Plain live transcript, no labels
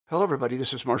Hello, everybody.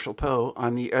 This is Marshall Poe.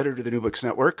 I'm the editor of the New Books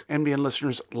Network. NBN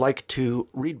listeners like to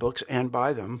read books and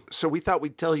buy them. So we thought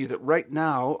we'd tell you that right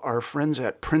now, our friends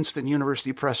at Princeton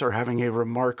University Press are having a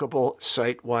remarkable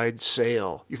site-wide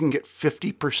sale. You can get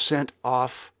 50%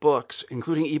 off books,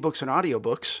 including ebooks and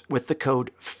audiobooks, with the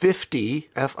code 50,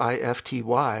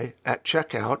 F-I-F-T-Y, at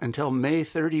checkout until May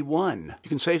 31. You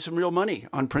can save some real money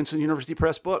on Princeton University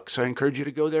Press books. I encourage you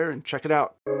to go there and check it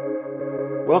out.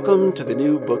 Welcome to the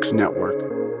New Books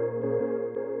Network.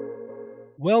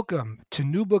 Welcome to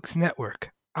New Books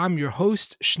Network. I'm your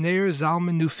host, Schneur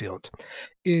Zalman Newfield.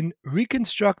 In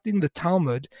Reconstructing the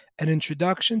Talmud, an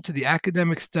introduction to the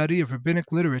academic study of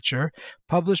rabbinic literature,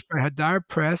 published by Hadar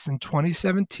Press in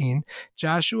 2017,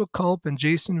 Joshua Culp and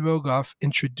Jason Rogoff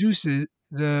introduces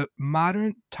the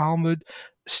modern Talmud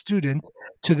student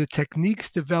to the techniques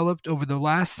developed over the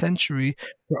last century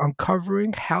for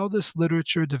uncovering how this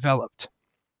literature developed.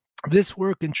 This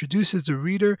work introduces the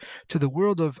reader to the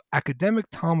world of academic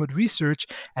Talmud research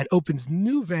and opens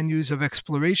new venues of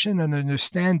exploration and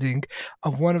understanding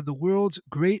of one of the world's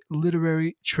great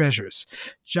literary treasures.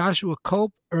 Joshua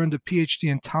Culp earned a PhD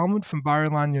in Talmud from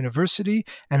Bar-Ilan University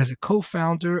and is a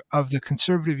co-founder of the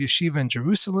Conservative Yeshiva in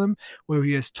Jerusalem, where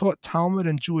he has taught Talmud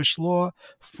and Jewish law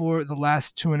for the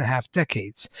last 2.5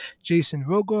 decades. Jason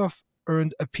Rogoff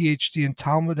earned a PhD in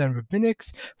Talmud and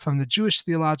Rabbinics from the Jewish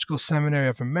Theological Seminary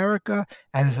of America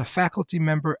and is a faculty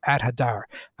member at Hadar.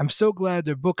 I'm so glad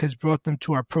their book has brought them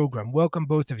to our program. Welcome,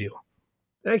 both of you.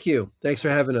 Thank you. Thanks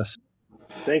for having us.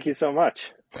 Thank you so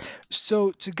much.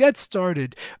 So to get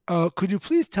started, could you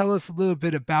please tell us a little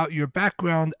bit about your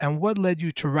background and what led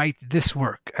you to write this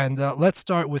work? And let's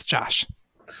start with Josh.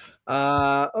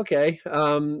 Okay.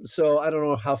 So I don't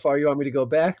know how far you want me to go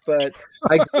back, but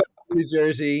I grew up in New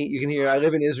Jersey. You can hear I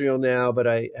live in Israel now, but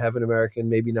I have an American,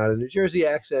 maybe not a New Jersey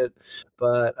accent,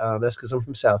 but that's because I'm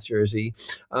from South Jersey.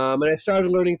 And I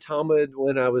started learning Talmud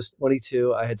when I was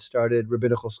 22. I had started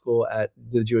rabbinical school at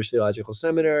the Jewish Theological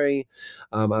Seminary.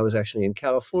 I was actually in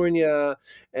California,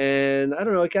 and I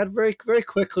don't know, it got very, very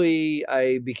quickly.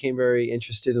 I became very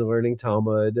interested in learning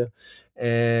Talmud.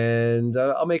 And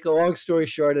I'll make a long story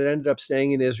short, I ended up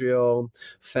staying in Israel,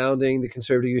 founding the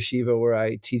Conservative Yeshiva where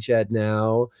I teach at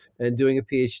now, and doing a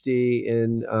PhD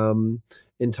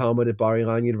in Talmud at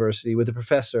Bar-Ilan University with a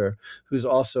professor who's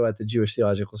also at the Jewish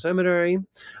Theological Seminary.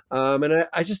 And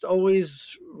I just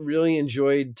always really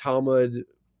enjoyed Talmud,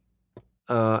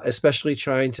 especially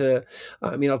trying to,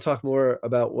 I'll talk more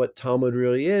about what Talmud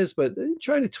really is, but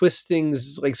trying to twist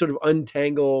things, like sort of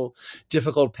untangle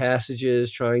difficult passages,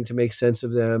 trying to make sense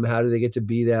of them. How do they get to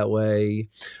be that way?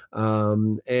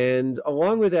 And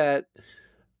along with that,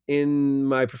 in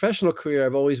my professional career,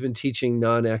 I've always been teaching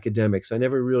non-academics. I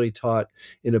never really taught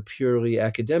in a purely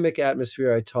academic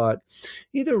atmosphere. I taught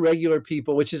either regular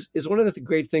people, which is one of the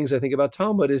great things I think about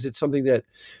Talmud, is it's something that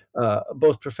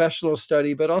both professionals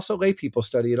study, but also lay people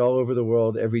study it all over the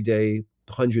world every day.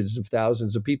 Hundreds of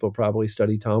thousands of people probably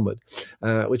study Talmud,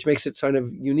 which makes it kind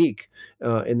of unique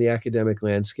in the academic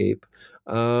landscape.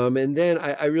 And then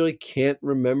I really can't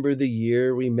remember the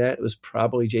year we met. It was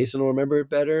probably, Jason will remember it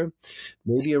better,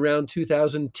 maybe around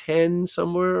 2010,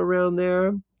 somewhere around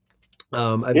there.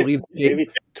 I believe maybe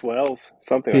 12,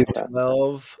 something like that.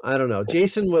 12. I don't know.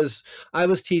 I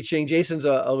was teaching. Jason's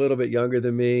a little bit younger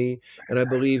than me, and I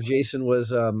believe Jason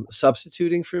was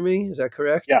substituting for me. Is that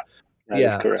correct? Yeah.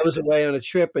 Yeah, I was away on a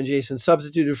trip, and Jason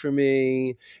substituted for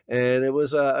me, and it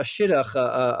was a shidduch,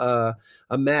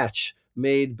 a match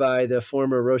made by the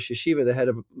former Rosh Yeshiva, the head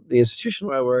of the institution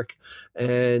where I work,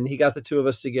 and he got the two of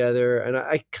us together. And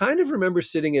I kind of remember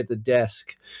sitting at the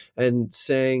desk and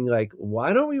saying, like,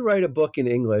 why don't we write a book in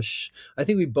English? I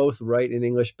think we both write in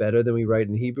English better than we write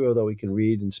in Hebrew, although we can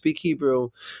read and speak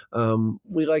Hebrew.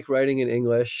 We like writing in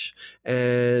English,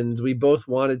 and we both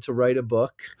wanted to write a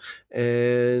book.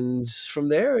 And from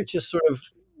there, it just sort of,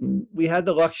 we had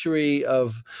the luxury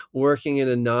of working in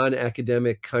a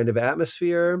non-academic kind of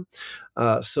atmosphere.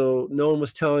 So no one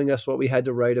was telling us what we had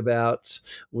to write about.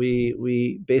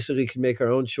 We basically could make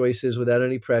our own choices without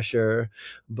any pressure.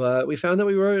 But we found that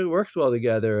we worked well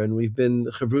together, and we've been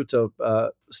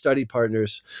Chavruta study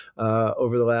partners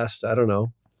over the last, I don't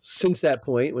know, since that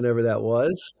point, whenever that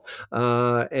was.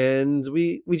 And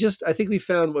I think we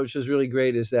found, which was really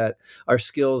great, is that our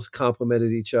skills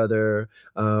complemented each other.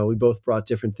 We both brought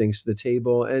different things to the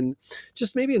table. And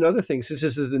just maybe another thing, since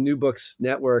this is the New Books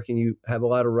Network and you have a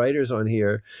lot of writers on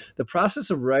here, the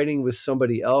process of writing with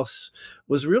somebody else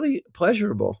was really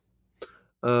pleasurable.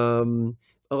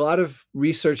 a lot of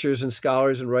researchers and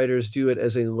scholars and writers do it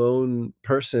as a lone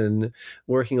person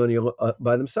working on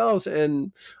by themselves.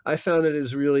 And I found it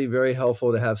is really very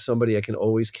helpful to have somebody I can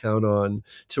always count on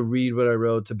to read what I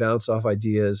wrote, to bounce off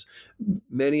ideas.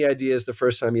 Many ideas, the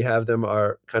first time you have them,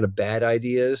 are kind of bad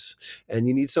ideas. And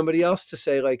you need somebody else to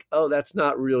say, like, oh, that's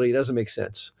not really, it doesn't make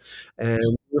sense. And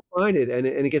refine it, and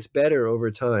it gets better over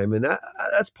time. And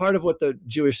that's part of what the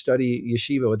Jewish study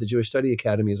yeshiva, what the Jewish Study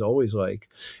Academy is always like.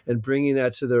 And bringing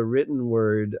that to the written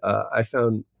word, I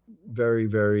found very,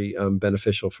 very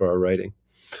beneficial for our writing.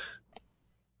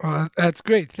 That's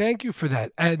great. Thank you for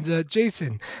that. And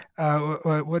Jason,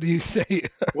 what do you say?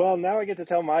 Well, now I get to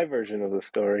tell my version of the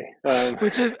story.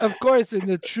 Which is, of course, in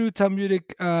the true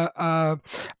Talmudic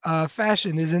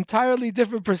fashion, is entirely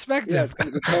different perspective. Yeah,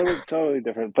 it's totally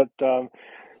different. But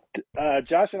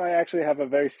Josh and I actually have a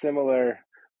very similar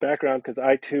background because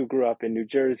I too grew up in New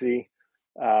Jersey.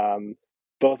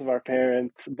 Both of our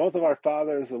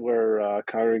fathers were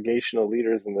congregational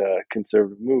leaders in the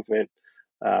conservative movement.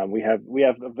 We have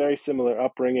a very similar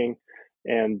upbringing,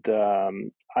 and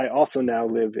I also now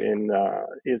live in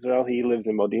Israel. He lives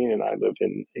in Modi'in, and I live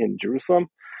in Jerusalem.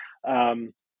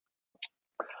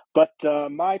 But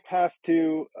my path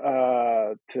to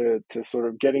sort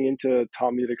of getting into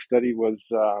Talmudic study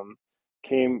was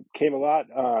came a lot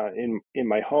in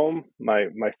my home.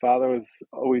 My father was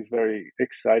always very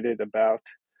excited about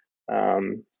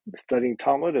studying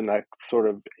Talmud, and that sort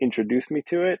of introduced me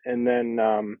to it. And then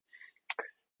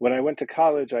when I went to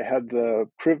college, I had the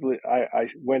privilege. I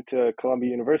went to Columbia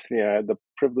University. I had the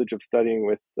privilege of studying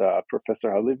with Professor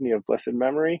Halivni of blessed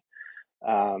memory.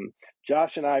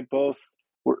 Josh and I both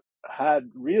had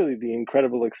really the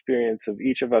incredible experience of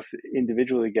each of us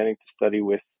individually getting to study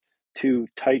with two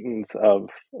titans of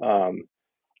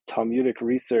Talmudic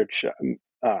research.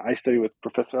 I studied with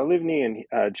Professor Halivni,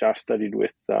 and Josh studied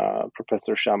with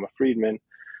Professor Shama Friedman.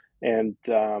 And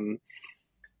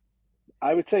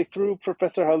I would say through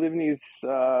Professor Halivni's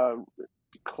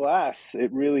class,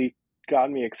 it really got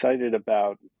me excited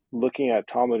about looking at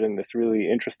Talmud in this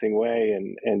really interesting way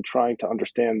and trying to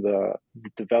understand the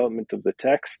development of the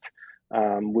text,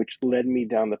 which led me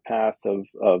down the path of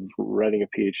writing a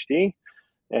PhD.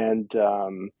 And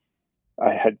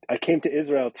I came to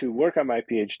Israel to work on my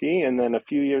PhD, and then a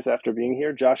few years after being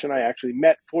here, Josh and I actually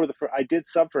met I did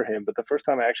sub for him, but the first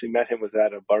time I actually met him was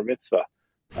at a bar mitzvah.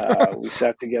 We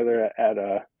sat together at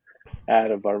a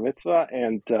bar mitzvah,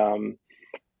 and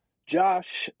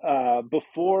Josh,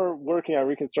 before working on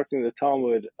reconstructing the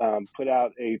Talmud, put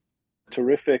out a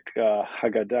terrific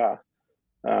Haggadah,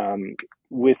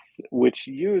 which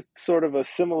used sort of a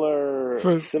similar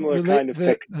kind of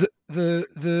technique.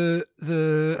 The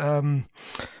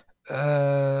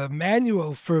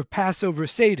manual for Passover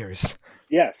Seders.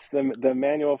 Yes, the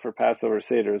manual for Passover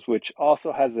Seders, which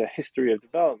also has a history of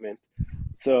development.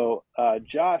 So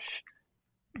Josh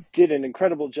did an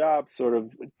incredible job sort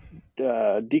of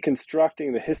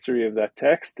deconstructing the history of that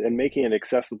text and making it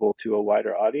accessible to a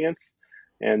wider audience.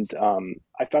 And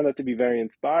I found that to be very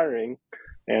inspiring.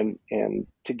 And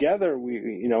together,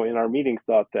 we, in our meeting,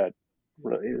 thought that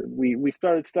we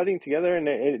started studying together, and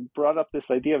it brought up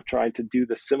this idea of trying to do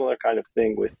the similar kind of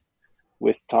thing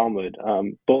with Talmud,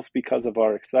 both because of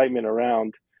our excitement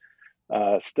around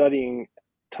studying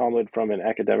Talmud from an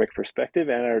academic perspective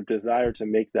and our desire to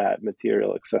make that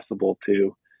material accessible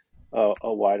to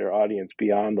a wider audience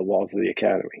beyond the walls of the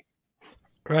academy.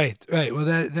 Right. Well,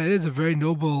 that is a very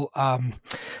noble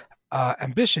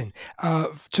ambition.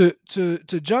 To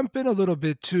jump in a little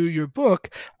bit to your book,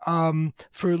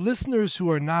 for listeners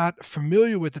who are not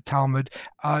familiar with the Talmud,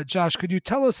 Josh, could you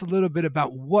tell us a little bit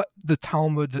about what the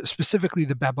Talmud, specifically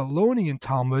the Babylonian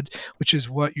Talmud, which is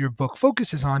what your book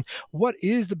focuses on, what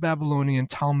is the Babylonian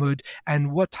Talmud,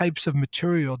 and what types of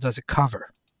material does it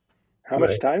cover? How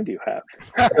much time do you have?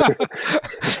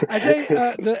 I think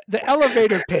the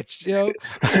elevator pitch, Yeah.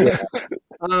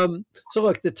 So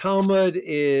look, the Talmud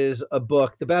is a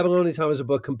book. The Babylonian Talmud is a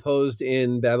book composed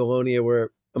in Babylonia,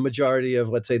 where a majority of,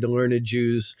 let's say, the learned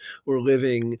Jews were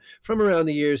living from around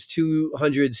the years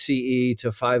 200 CE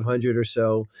to 500 or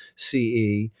so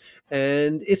CE.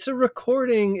 And it's a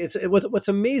recording. What's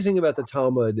amazing about the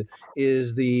Talmud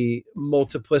is the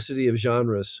multiplicity of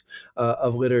genres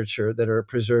of literature that are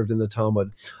preserved in the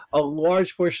Talmud. A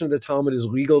large portion of the Talmud is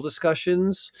legal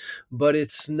discussions, but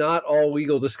it's not all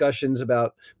legal discussions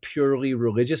about purely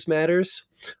religious matters.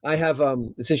 I have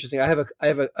it's interesting. I have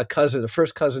a cousin, a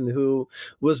first cousin, who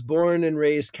was born and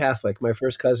raised Catholic. My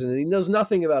first cousin, and he knows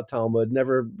nothing about Talmud.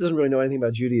 Doesn't really know anything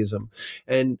about Judaism.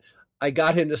 And I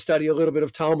got him to study a little bit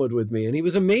of Talmud with me, and he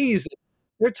was amazed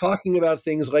they're talking about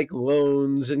things like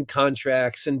loans and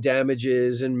contracts and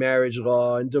damages and marriage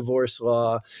law and divorce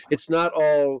law. It's not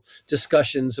all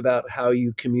discussions about how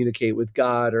you communicate with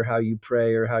God or how you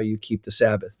pray or how you keep the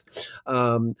Sabbath.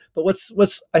 But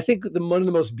what's I think one of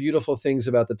the most beautiful things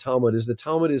about the Talmud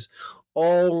is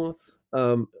all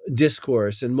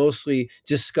discourse and mostly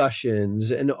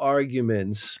discussions and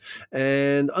arguments.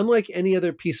 And unlike any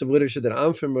other piece of literature that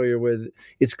I'm familiar with,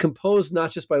 it's composed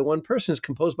not just by one person, it's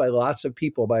composed by lots of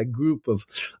people, by a group of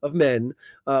men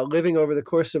living over the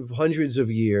course of hundreds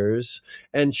of years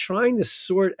and trying to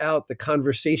sort out the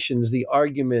conversations, the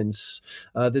arguments,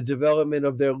 the development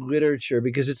of their literature,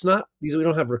 because it's not, we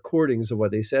don't have recordings of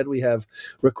what they said. We have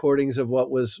recordings of what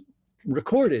was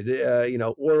recorded,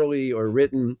 orally or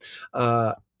written.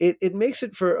 It makes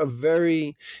it for a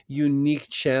very unique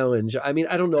challenge. I mean,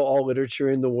 I don't know all literature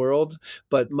in the world,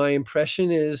 but my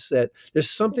impression is that there's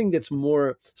something that's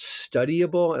more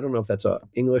studyable. I don't know if that's an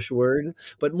English word,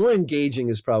 but more engaging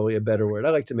is probably a better word. I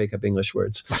like to make up English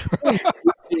words.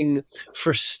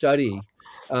 For study.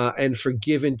 And for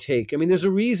give and take. I mean, there's a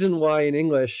reason why in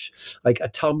English, like a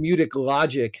Talmudic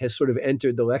logic has sort of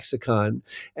entered the lexicon.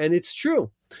 And it's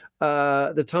true.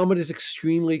 The Talmud is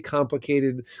extremely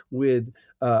complicated with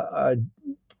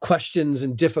questions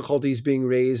and difficulties being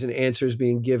raised and answers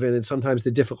being given. And sometimes the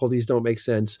difficulties don't make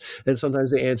sense. And sometimes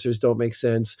the answers don't make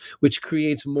sense, which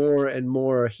creates more and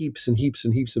more heaps and heaps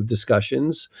and heaps of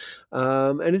discussions.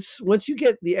 And it's, once you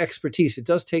get the expertise, it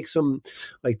does take some,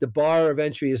 like the bar of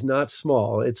entry is not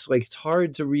small. It's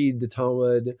hard to read the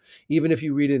Talmud. Even if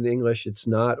you read it in English, it's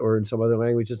not, or in some other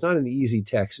language, it's not an easy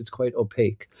text. It's quite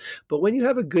opaque. But when you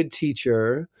have a good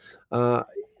teacher,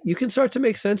 you can start to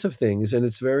make sense of things, and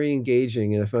it's very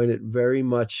engaging, and I find it very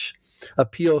much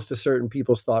appeals to certain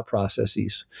people's thought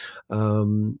processes.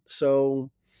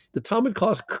 So the Talmud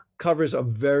covers a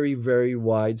very, very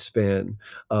wide span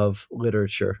of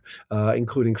literature,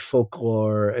 including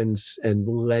folklore and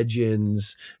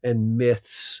legends and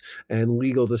myths and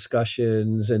legal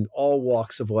discussions and all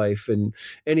walks of life, and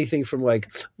anything from like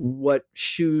what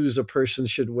shoes a person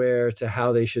should wear to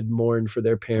how they should mourn for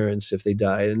their parents if they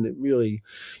died. And it really,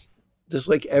 there's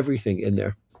like everything in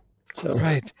there. So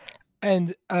right.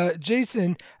 And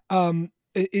Jason,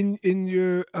 in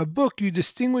your book, you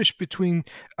distinguish between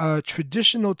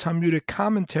traditional Talmudic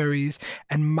commentaries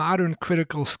and modern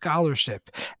critical scholarship,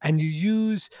 and you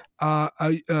use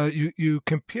you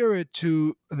compare it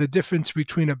to the difference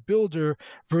between a builder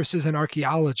versus an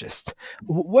archaeologist.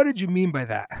 What did you mean by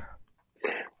that?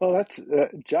 Well, that's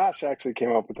Josh actually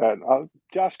came up with that.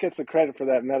 Josh gets the credit for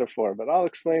that metaphor, but I'll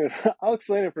explain it. I'll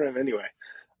explain it for him anyway.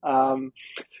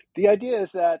 The idea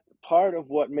is that part of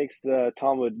what makes the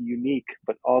Talmud unique,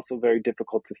 but also very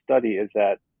difficult to study, is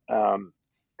that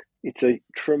it's a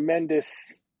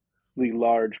tremendously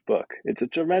large book. It's a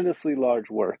tremendously large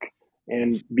work.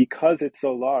 And because it's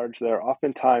so large, there are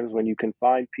often times when you can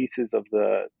find pieces of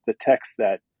the text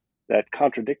that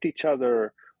contradict each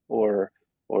other or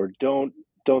don't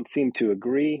seem to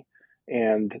agree.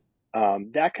 And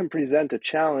that can present a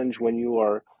challenge when you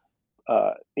are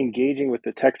engaging with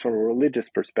the text from a religious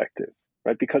perspective,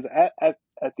 right? Because at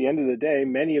the end of the day,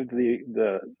 many of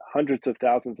the hundreds of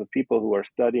thousands of people who are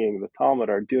studying the Talmud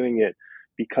are doing it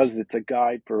because it's a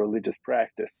guide for religious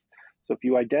practice. So if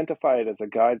you identify it as a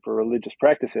guide for religious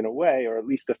practice in a way, or at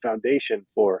least a foundation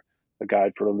for a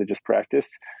guide for religious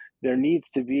practice, there needs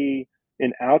to be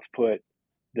an output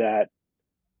that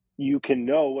you can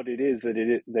know what it is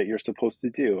that you're supposed to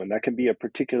do. And that can be a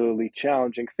particularly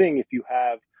challenging thing if you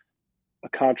have a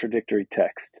contradictory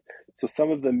text. So some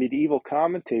of the medieval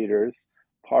commentators,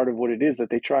 part of what it is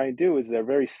that they try and do is they're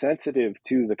very sensitive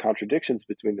to the contradictions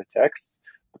between the texts,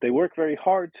 but they work very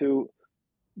hard to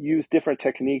use different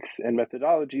techniques and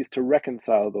methodologies to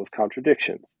reconcile those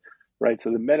contradictions, right?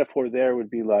 So the metaphor there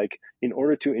would be like, in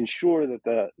order to ensure that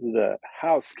the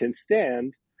house can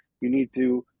stand, you need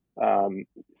to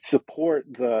support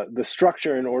the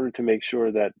structure in order to make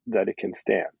sure that it can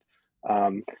stand.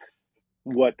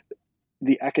 What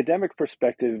the academic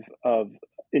perspective of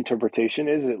interpretation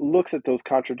is, it looks at those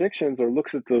contradictions or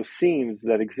looks at those seams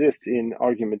that exist in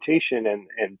argumentation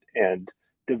and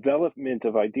development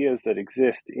of ideas that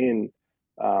exist in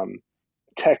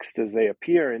text as they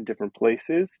appear in different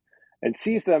places, and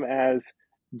sees them as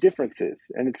differences.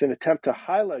 And it's an attempt to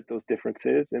highlight those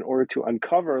differences in order to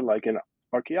uncover, like an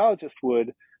archaeologist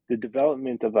would, the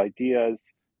development of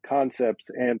ideas, concepts,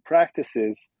 and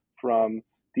practices from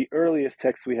the earliest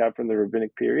texts we have from the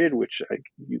rabbinic period, which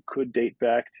you could date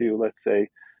back to, let's say,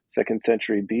 2nd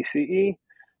century BCE,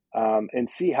 and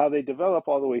see how they develop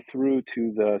all the way through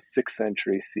to the 6th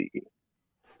century CE.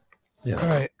 Yeah. All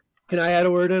right. Can I add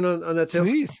a word in on that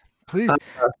too? Please.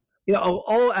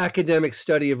 All academic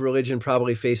study of religion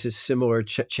probably faces similar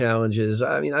challenges.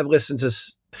 I mean, I've listened to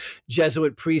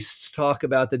Jesuit priests talk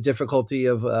about the difficulty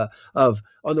of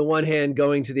on the one hand,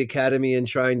 going to the academy and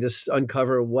trying to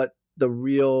uncover what the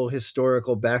real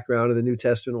historical background of the New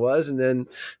Testament was, and then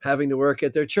having to work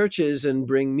at their churches and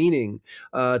bring meaning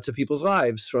to people's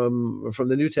lives from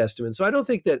the New Testament. So I don't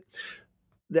think that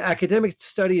the academic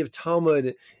study of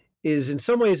Talmud is in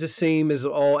some ways the same as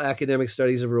all academic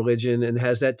studies of religion, and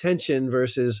has that tension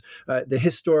versus the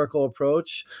historical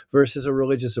approach versus a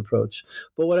religious approach.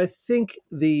 But what I think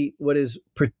what is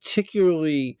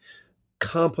particularly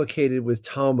complicated with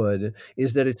Talmud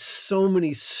is that it's so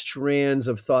many strands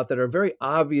of thought that are very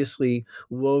obviously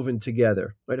woven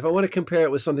together. Right? If I want to compare it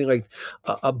with something like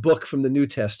a book from the New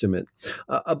Testament,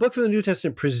 a book from the New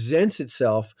Testament presents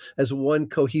itself as one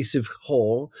cohesive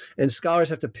whole, and scholars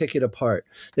have to pick it apart.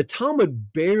 The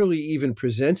Talmud barely even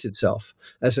presents itself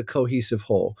as a cohesive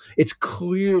whole. It's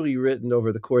clearly written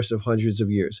over the course of hundreds of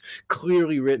years,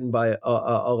 clearly written by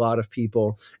a lot of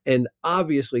people, and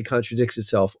obviously contradicts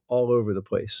itself all over the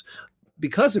place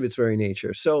because of its very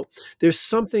nature. So there's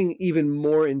something even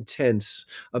more intense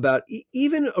about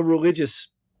even a religious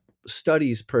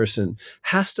studies person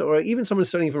has to, or even someone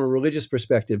studying from a religious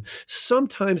perspective,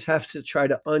 sometimes have to try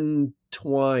to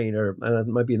untwine, or it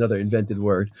might be another invented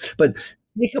word, but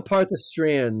take apart the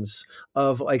strands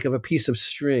of a piece of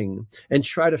string and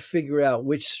try to figure out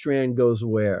which strand goes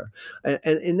where. And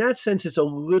in that sense, it's a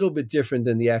little bit different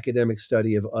than the academic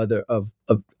study of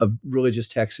religious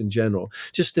texts in general.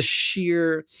 Just the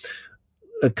sheer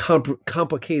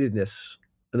complicatedness,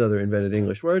 another invented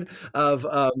English word, of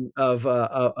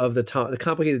the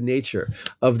complicated nature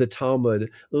of the Talmud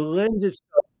lends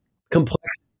itself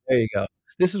complexity. There you go.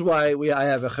 This is why I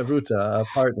have a chavruta, a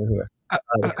partner here.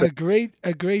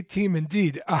 A great team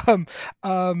indeed.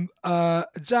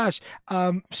 Josh,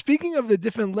 speaking of the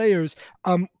different layers,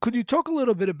 could you talk a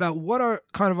little bit about what are,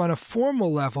 kind of on a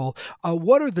formal level,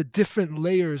 what are the different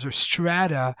layers or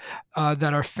strata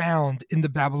that are found in the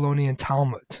Babylonian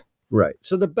Talmud? Right.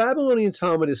 So the Babylonian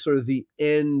Talmud is sort of the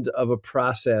end of a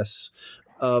process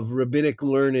of rabbinic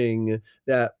learning,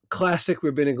 that classic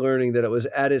rabbinic learning that it was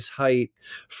at its height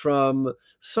from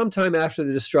sometime after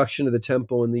the destruction of the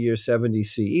temple in the year 70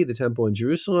 CE, the temple in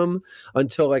Jerusalem,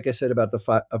 until, like I said, about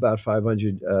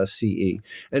 500 CE.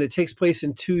 And it takes place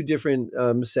in two different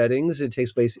settings. It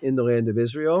takes place in the land of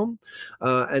Israel,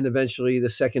 and eventually the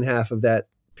second half of that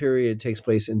period takes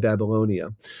place in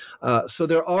Babylonia. So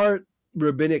there are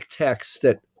rabbinic texts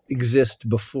that exist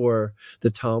before the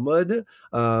Talmud,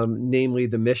 namely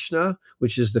the Mishnah,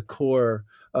 which is the core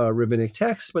rabbinic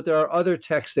text. But there are other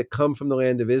texts that come from the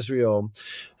land of Israel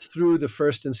through the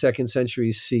 1st and 2nd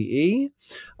centuries CE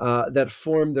that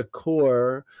form the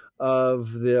core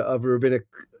of rabbinic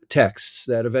texts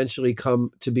that eventually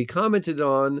come to be commented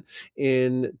on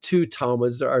in two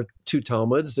Talmuds. There are two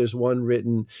Talmuds. There's one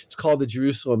written, it's called the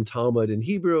Jerusalem Talmud in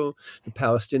Hebrew, the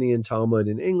Palestinian Talmud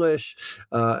in English,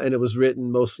 and it was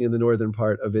written mostly in the northern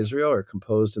part of Israel, or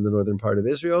composed in the northern part of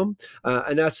Israel.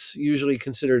 And that's usually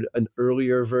considered an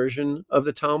earlier version of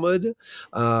the Talmud,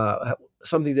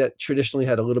 something that traditionally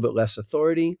had a little bit less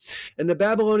authority. And the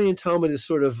Babylonian Talmud is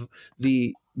sort of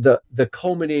the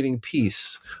culminating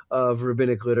piece of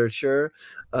rabbinic literature.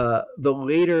 The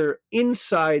later,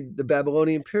 inside the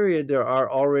Babylonian period, there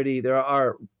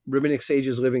are rabbinic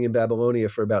sages living in Babylonia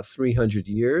for about 300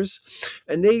 years,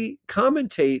 and they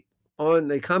comment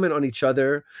on each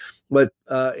other, what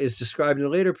is described in a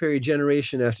later period,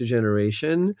 generation after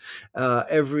generation.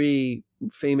 Every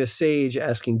famous sage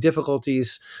asking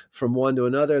difficulties from one to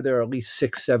another. There are at least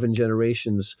 6-7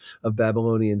 generations of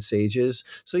Babylonian sages.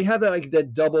 So you have that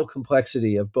double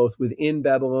complexity of both within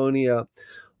Babylonia,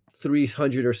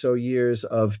 300 or so years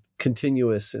of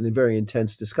continuous and very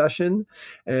intense discussion.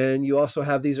 And you also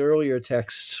have these earlier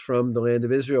texts from the land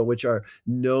of Israel, which are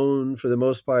known for the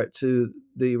most part to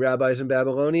the rabbis in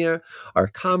Babylonia, are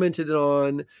commented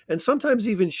on, and sometimes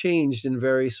even changed in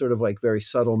very sort of very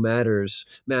subtle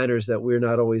matters that we're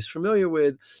not always familiar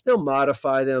with. They'll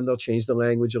modify them, they'll change the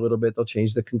language a little bit, they'll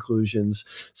change the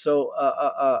conclusions. So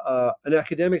an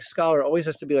academic scholar always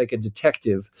has to be like a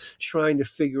detective, trying to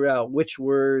figure out which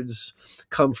words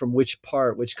come from which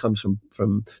part, which comes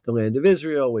from the land of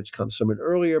Israel, which comes from an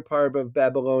earlier part of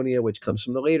Babylonia, which comes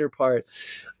from the later part.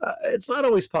 It's not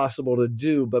always possible to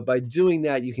do, but by doing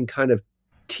that, you can kind of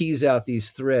tease out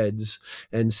these threads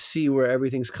and see where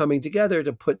everything's coming together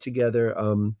to put together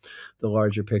the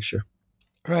larger picture.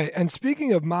 Right. And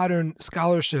speaking of modern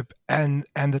scholarship and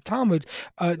the Talmud,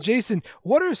 Jason,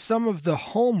 what are some of the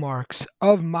hallmarks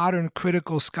of modern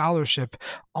critical scholarship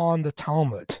on the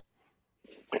Talmud?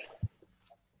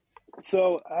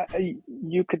 So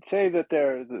you could say that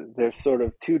there's sort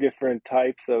of two different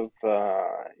types of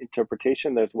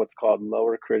interpretation. There's what's called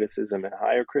lower criticism and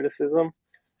higher criticism,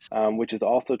 which is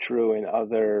also true in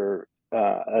other.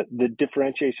 The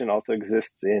differentiation also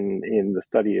exists in the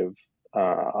study of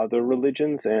other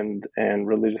religions and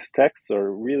religious texts,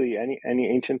 or really any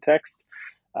ancient text.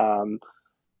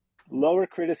 Lower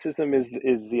criticism is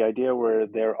the idea where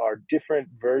there are different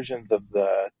versions of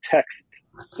the text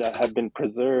that have been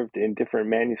preserved in different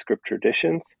manuscript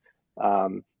traditions.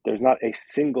 There's not a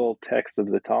single text of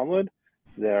the Talmud.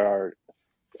 There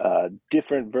are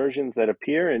different versions that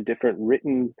appear in different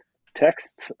written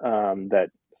texts that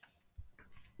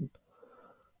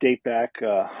date back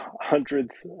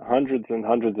hundreds and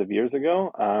hundreds of years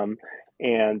ago.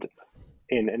 And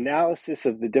an analysis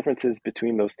of the differences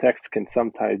between those texts can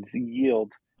sometimes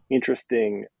yield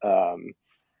interesting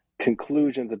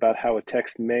conclusions about how a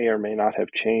text may or may not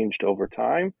have changed over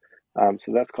time.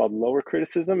 So that's called lower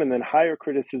criticism. And then higher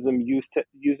criticism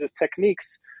uses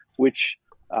techniques which,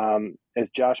 as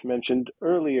Josh mentioned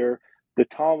earlier, the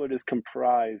Talmud is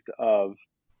comprised of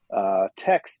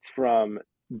texts from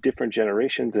different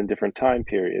generations and different time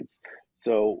periods.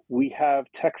 So we have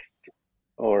texts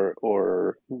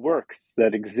or works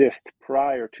that exist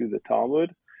prior to the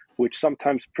Talmud, which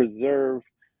sometimes preserve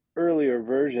earlier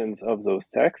versions of those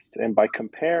texts. And by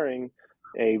comparing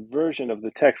a version of the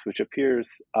text which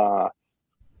appears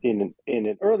in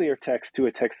an earlier text to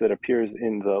a text that appears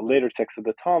in the later text of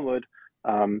the Talmud,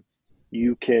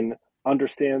 you can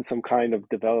understand some kind of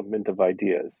development of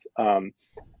ideas. On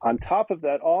top of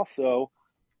that, also,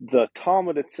 the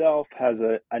Talmud itself has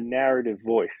a narrative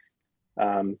voice.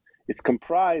 It's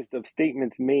comprised of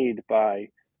statements made by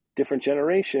different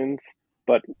generations,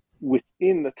 but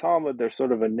within the Talmud, there's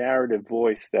sort of a narrative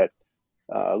voice that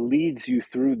leads you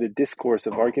through the discourse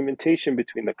of argumentation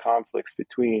between the conflicts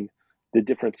between the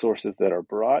different sources that are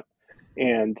brought.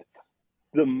 And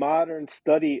the modern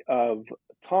study of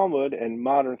Talmud and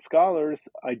modern scholars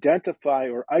identify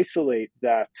or isolate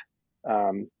that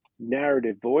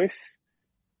narrative voice,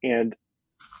 and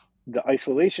the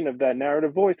isolation of that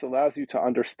narrative voice allows you to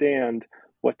understand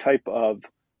what type of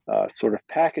sort of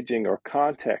packaging or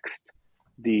context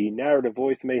the narrative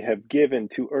voice may have given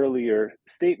to earlier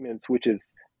statements, which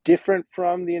is different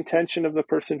from the intention of the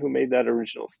person who made that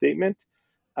original statement.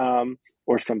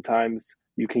 Or sometimes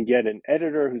you can get an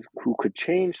editor who could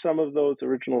change some of those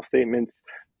original statements.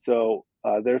 So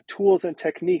there are tools and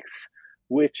techniques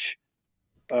which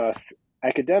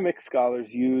academic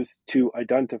scholars use to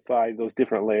identify those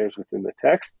different layers within the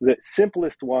text. The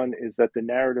simplest one is that the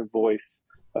narrative voice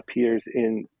appears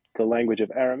in the language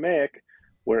of Aramaic,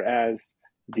 whereas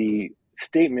the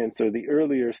statements or the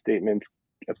earlier statements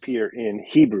appear in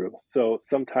Hebrew. So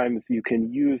sometimes you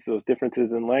can use those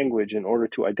differences in language in order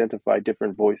to identify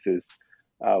different voices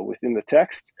within the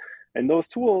text. And those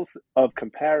tools of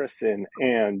comparison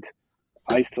and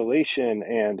isolation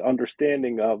and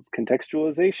understanding of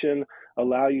contextualization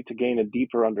allow you to gain a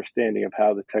deeper understanding of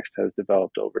how the text has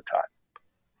developed over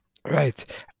time. Right.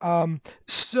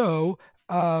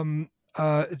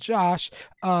 Josh,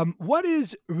 what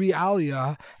is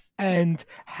realia, and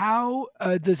how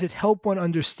does it help one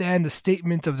understand the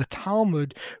statement of the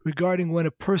Talmud regarding when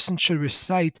a person should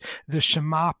recite the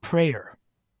Shema prayer?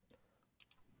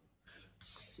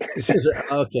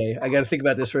 Okay, I got to think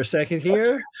about this for a second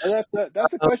here.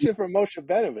 That's a question from Moshe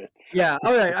Benovitz. Yeah,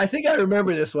 all right. I think I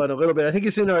remember this one a little bit. I think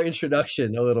it's in our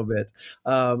introduction a little bit,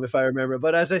 if I remember.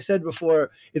 But as I said before,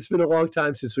 it's been a long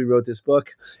time since we wrote this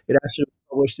book. It actually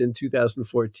was published in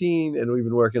 2014, and we've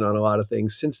been working on a lot of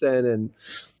things since then. And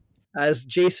as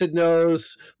Jason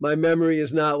knows, my memory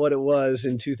is not what it was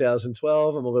in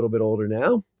 2012. I'm a little bit older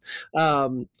now.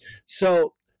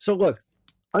 So look,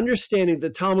 understanding the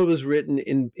Talmud was written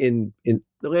in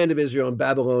the land of Israel in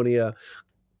Babylonia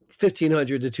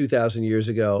 1,500 to 2,000 years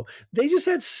ago. They just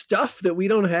had stuff that we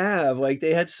don't have. Like,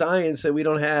 they had science that we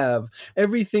don't have.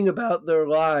 Everything about their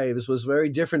lives was very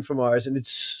different from ours. And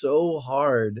it's so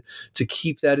hard to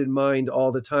keep that in mind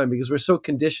all the time because we're so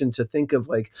conditioned to think of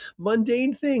like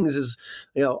mundane things as,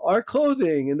 our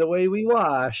clothing and the way we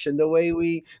wash and the way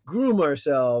we groom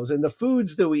ourselves and the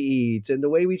foods that we eat and the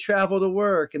way we travel to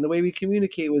work and the way we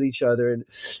communicate with each other. And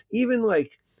even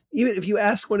if you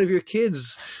ask one of your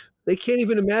kids, they can't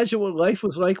even imagine what life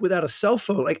was like without a cell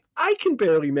phone. Like, I can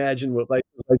barely imagine what life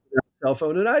was like without a cell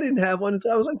phone, and I didn't have one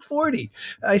until I was like 40.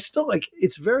 I still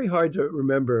it's very hard to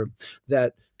remember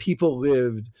that people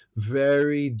lived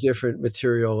very different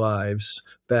material lives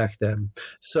back then.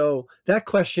 So that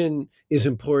question is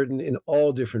important in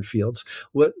all different fields.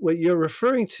 What you're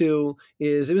referring to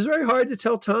is it was very hard to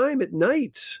tell time at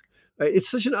night. Right?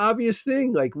 It's such an obvious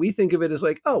thing. Like we think of it as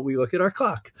like, oh, we look at our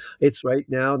clock. It's right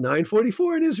now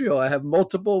 9:44 in Israel. I have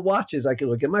multiple watches. I can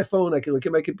look at my phone. I can look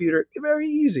at my computer. Very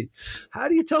easy. How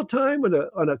do you tell time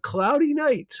on a cloudy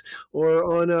night or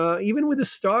on even with the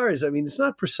stars? I mean, it's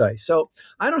not precise. So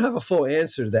I don't have a full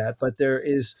answer to that, but there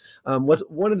is what's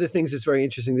one of the things that's very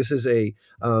interesting. This is a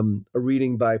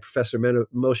reading by Professor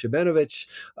Moshe Benovich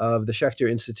of the Schechter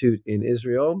Institute in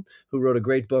Israel, who wrote a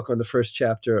great book on the first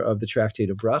chapter of the Tractate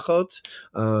of Brachot,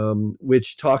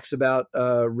 which talks about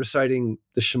reciting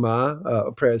the Shema,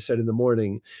 a prayer said in the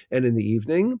morning and in the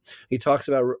evening. He talks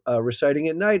about reciting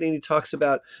at night, and he talks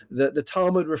about the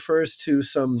Talmud refers to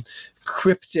some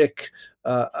cryptic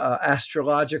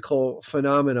astrological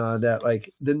phenomena that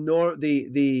like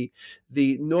the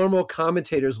normal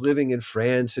commentators living in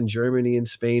France and Germany and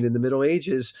Spain in the Middle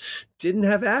Ages didn't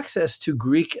have access to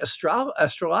Greek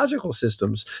astrological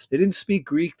systems. They didn't speak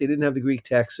Greek. They didn't have the Greek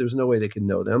texts. There was no way they could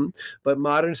know them. But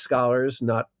modern scholars,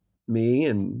 not me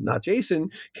and not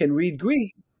Jason, can read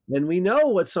Greek. And we know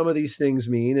what some of these things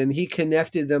mean. And he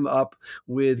connected them up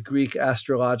with Greek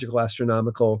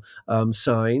astronomical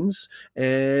signs.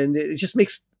 And it just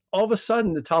makes, all of a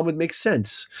sudden, the Talmud makes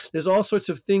sense. There's all sorts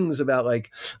of things about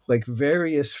like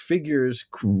various figures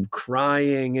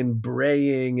crying and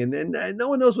braying, and no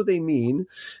one knows what they mean.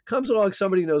 Comes along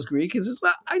somebody who knows Greek and says,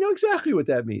 well, I know exactly what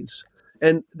that means.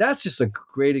 And that's just a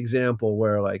great example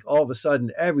where, like, all of a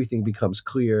sudden everything becomes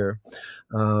clear,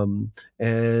 and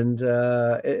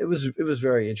it was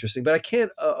very interesting. But I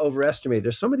can't overestimate.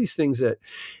 There's some of these things that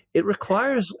it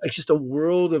requires like just a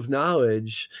world of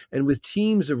knowledge, and with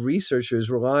teams of researchers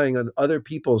relying on other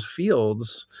people's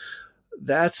fields.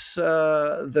 That's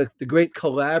the great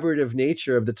collaborative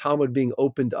nature of the Talmud being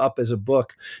opened up as a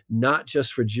book, not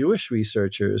just for Jewish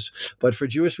researchers, but for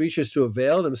Jewish researchers to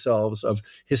avail themselves of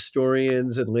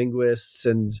historians and linguists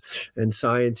and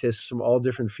scientists from all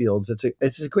different fields.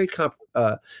 It's a great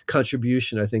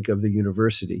contribution, I think, of the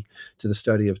university to the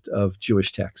study of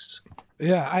Jewish texts.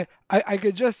 Yeah, I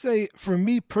could just say for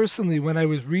me personally, when I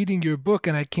was reading your book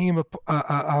and I came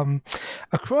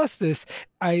across this,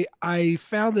 I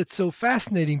found it so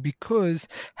fascinating because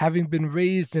having been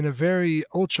raised in a very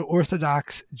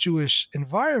ultra-Orthodox Jewish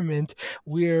environment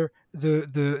where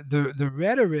the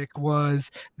rhetoric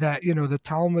was that, the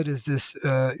Talmud is this,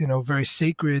 very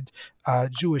sacred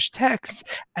Jewish text,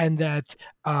 and that,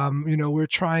 we're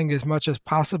trying as much as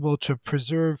possible to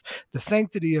preserve the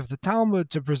sanctity of the Talmud,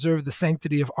 to preserve the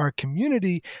sanctity of our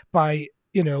community by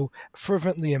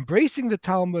fervently embracing the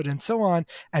Talmud and so on,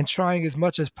 and trying as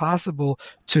much as possible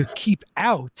to keep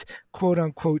out quote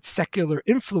unquote secular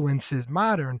influences,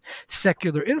 modern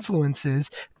secular influences,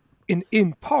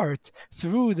 in part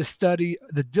through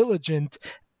the diligent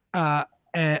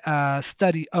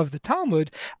study of the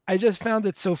Talmud. I just found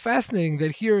it so fascinating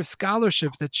that here is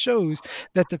scholarship that shows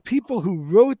that the people who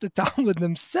wrote the Talmud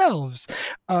themselves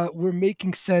were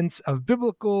making sense of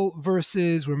biblical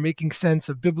verses, were making sense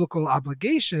of biblical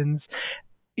obligations,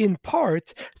 in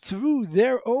part through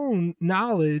their own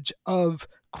knowledge of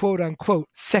quote unquote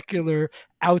secular,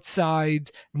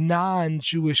 outside,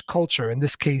 non-Jewish culture, in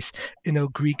this case,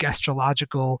 Greek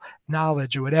astrological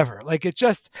knowledge or whatever. Like,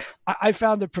 I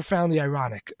found it profoundly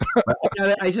ironic.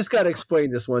 I just got to explain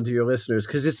this one to your listeners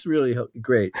because it's really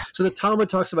great. So the Talmud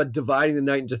talks about dividing the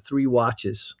night into 3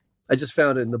 watches. I just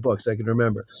found it in the book so I can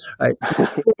remember. Right?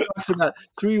 It talks about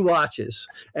 3 watches,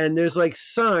 and there's like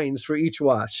signs for each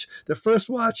watch. The first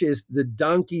watch is the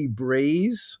donkey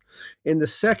brays. In the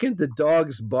second, the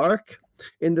dogs bark.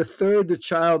 In the third, the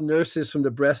child nurses from the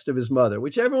breast of his mother,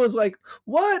 which everyone's like,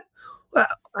 what?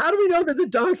 How do we know that the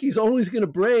donkey's only going to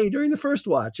bray during the first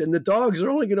watch and the dogs are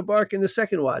only going to bark in the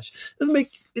second watch?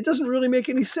 It doesn't really make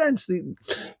any sense. The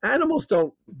animals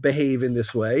don't behave in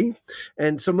this way.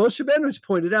 And so Moshe Benovich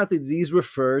pointed out that these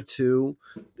refer to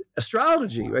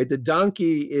astrology, right? The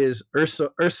donkey is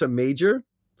Ursa Major.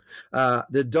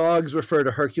 The dogs refer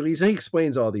to Hercules, and he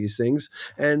explains all these things.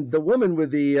 And the woman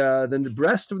with the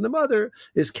breast of the mother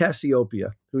is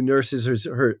Cassiopeia, who nurses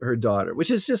her daughter,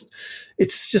 which is just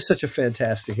such a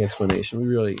fantastic explanation. We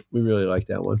really like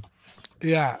that one.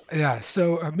 Yeah.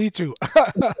 So me too.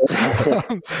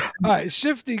 All right,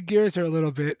 shifting gears here a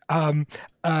little bit.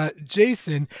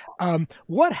 Jason,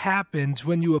 what happens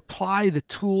when you apply the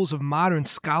tools of modern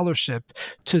scholarship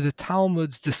to the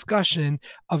Talmud's discussion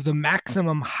of the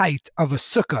maximum height of a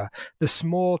sukkah, the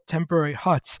small temporary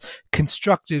huts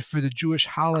constructed for the Jewish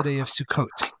holiday of Sukkot?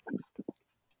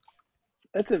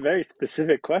 That's a very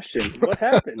specific question. What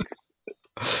happens?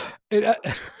 It,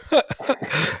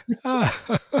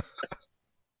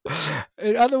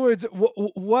 in other words,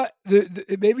 what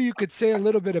maybe you could say a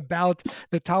little bit about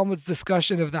the Talmud's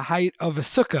discussion of the height of a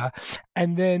sukkah,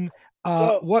 and then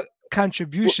what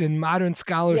contribution modern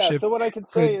scholarship. Yeah. So what I can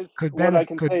say is help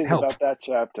about that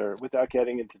chapter, without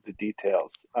getting into the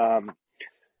details.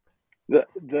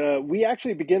 We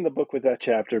actually begin the book with that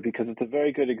chapter because it's a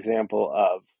very good example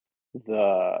of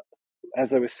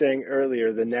as I was saying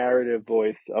earlier, the narrative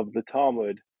voice of the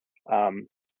Talmud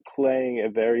playing a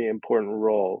very important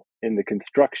role in the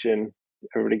construction.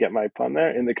 Everybody get my pun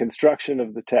there? In the construction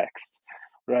of the text,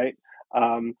 right?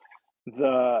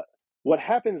 What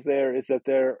happens there is that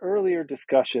there are earlier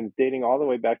discussions dating all the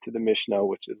way back to the Mishnah,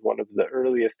 which is one of the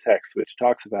earliest texts which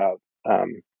talks about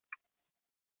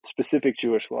specific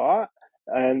Jewish law.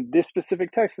 And this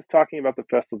specific text is talking about the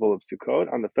festival of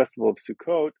Sukkot. On the festival of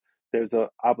Sukkot, there's an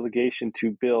obligation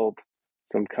to build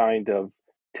some kind of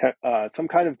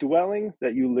dwelling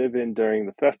that you live in during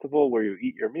the festival, where you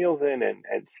eat your meals in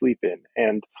and sleep in.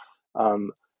 And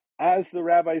as the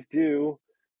rabbis do,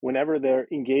 whenever they're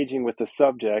engaging with the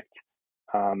subject,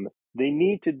 they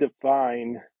need to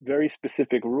define very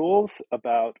specific rules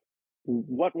about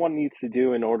what one needs to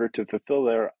do in order to fulfill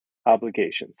their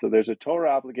obligation. So there's a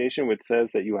Torah obligation which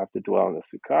says that you have to dwell in the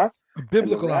sukkah. A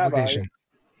biblical obligation.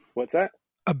 What's that?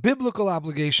 A biblical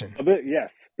obligation.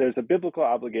 Yes, there's a biblical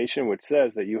obligation which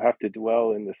says that you have to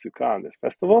dwell in the sukkah on this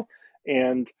festival.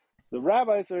 And the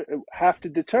rabbis have to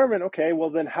determine, okay,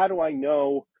 well then how do I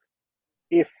know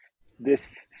if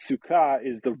this sukkah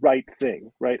is the right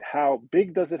thing, right? How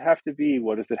big does it have to be?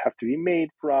 What does it have to be made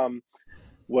from?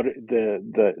 What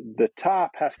the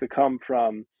top has to come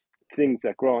from things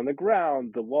that grow on the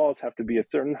ground. The walls have to be a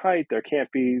certain height. There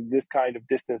can't be this kind of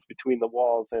distance between the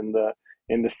walls and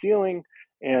the ceiling.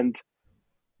 And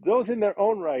those in their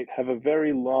own right have a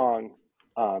very long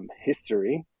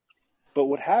history. But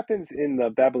what happens in the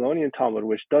Babylonian Talmud,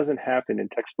 which doesn't happen in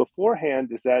texts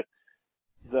beforehand, is that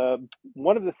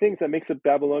one of the things that makes the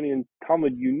Babylonian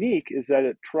Talmud unique is that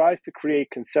it tries to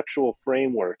create conceptual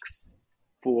frameworks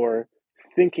for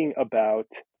thinking about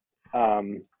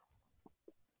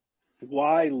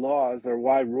why laws or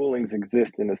why rulings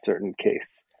exist in a certain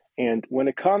case. And when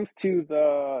it comes to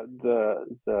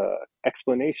the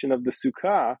explanation of the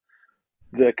sukkah,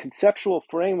 the conceptual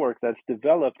framework that's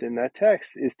developed in that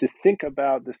text is to think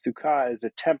about the sukkah as a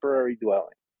temporary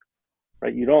dwelling,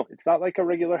 right? It's not like a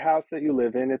regular house that you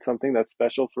live in. It's something that's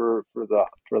special for the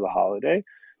holiday.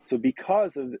 So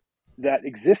because of that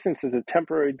existence as a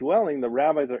temporary dwelling, the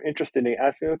rabbis are interested in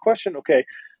asking the question, okay,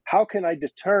 how can I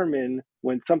determine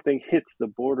when something hits the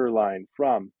borderline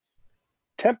from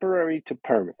temporary to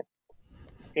permanent?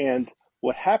 And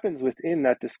what happens within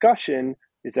that discussion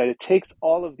is that it takes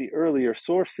all of the earlier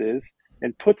sources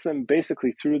and puts them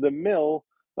basically through the mill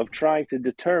of trying to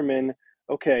determine,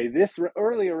 okay, this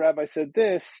earlier rabbi said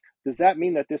this, does that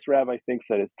mean that this rabbi thinks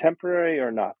that it's temporary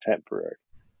or not temporary?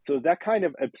 So that kind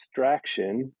of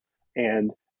abstraction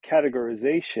and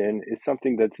categorization is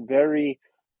something that's very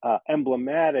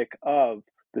emblematic of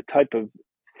the type of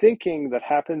thinking that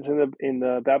happens in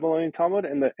the Babylonian Talmud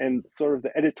and sort of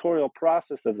the editorial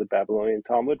process of the Babylonian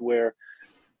Talmud, where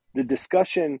the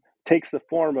discussion takes the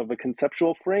form of a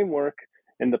conceptual framework,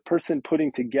 and the person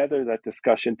putting together that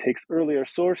discussion takes earlier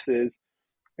sources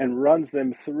and runs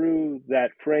them through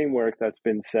that framework that's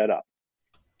been set up.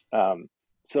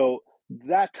 So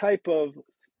that type of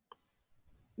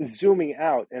zooming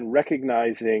out and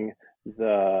recognizing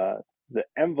the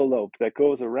envelope that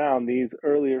goes around these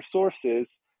earlier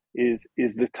sources is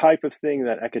the type of thing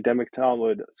that academic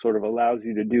Talmud sort of allows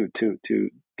you to do, to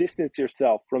distance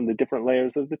yourself from the different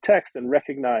layers of the text and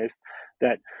recognize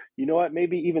that, you know what,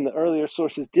 maybe even the earlier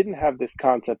sources didn't have this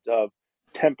concept of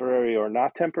temporary or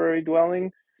not temporary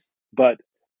dwelling, but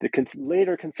the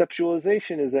later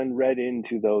conceptualization is then read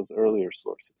into those earlier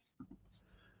sources.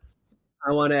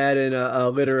 I want to add in a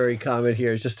literary comment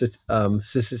here, just to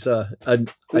this is a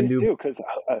Please new do, because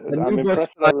I'm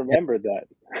impressed that I remembered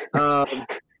that.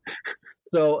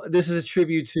 So this is a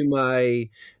tribute to my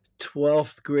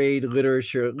 12th grade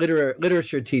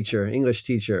literature teacher, English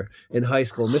teacher in high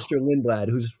school, Mr. Lindblad,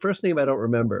 whose first name I don't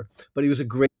remember, but he was a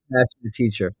great passionate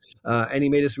teacher. And he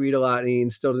made us read a lot, and he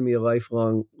instilled in me a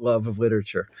lifelong love of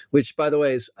literature, which, by the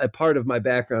way, is a part of my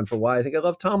background for why I think I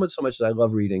love Talmud so much that I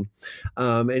love reading.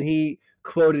 And he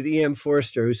quoted E.M.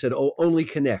 Forster, who said, "Oh, only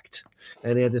connect."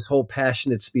 And he had this whole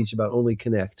passionate speech about only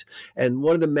connect. And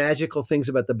one of the magical things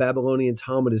about the Babylonian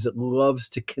Talmud is it loves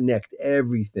to connect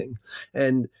everything.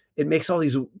 And it makes all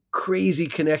these crazy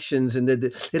connections, and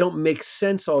they don't make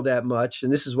sense all that much.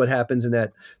 And this is what happens in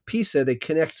that piece there. They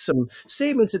connect some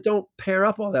statements that don't pair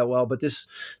up all that well, but this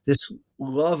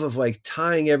love of like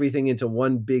tying everything into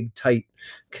one big tight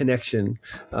connection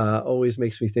always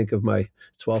makes me think of my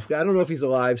 12th guy. I don't know if he's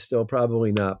alive still,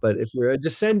 probably not. But if you're a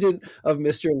descendant of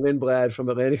Mr. Lindblad from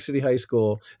Atlantic City High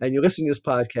School and you're listening to this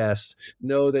podcast,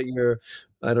 know that your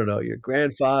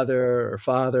grandfather or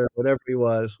father, whatever he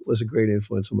was a great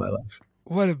influence in my life.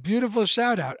 What a beautiful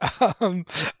shout out.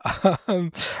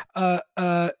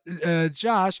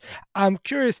 Josh, I'm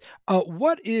curious,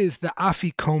 what is the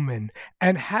Afikomen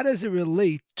and how does it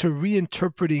relate to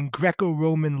reinterpreting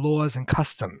Greco-Roman laws and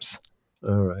customs?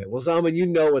 All right. Well, Zalman, you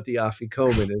know what the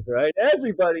Afikomen is, right?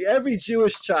 Everybody, every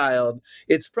Jewish child,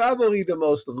 it's probably the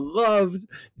most loved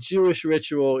Jewish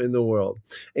ritual in the world.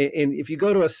 And if you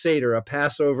go to a Seder, a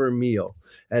Passover meal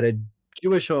at a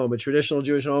Jewish home, a traditional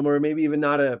Jewish home, or maybe even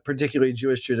not a particularly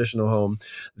Jewish traditional home,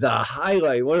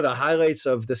 one of the highlights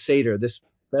of the Seder, this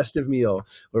festive meal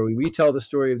where we retell the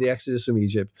story of the Exodus from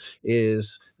Egypt,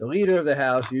 is the leader of the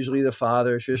house, usually the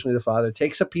father, traditionally the father,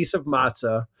 takes a piece of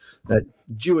matzah, that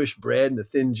Jewish bread, the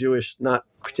thin Jewish, not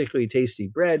particularly tasty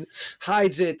bread,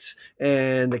 hides it,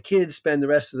 and the kids spend the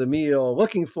rest of the meal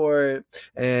looking for it.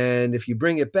 And if you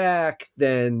bring it back,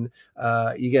 then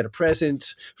you get a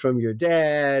present from your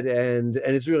dad, and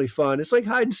it's really fun. It's like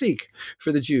hide and seek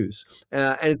for the Jews,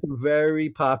 and it's a very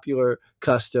popular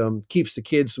custom. Keeps the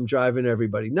kids from driving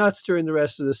everybody nuts during the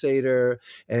rest of the Seder,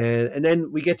 and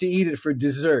then we get to eat it for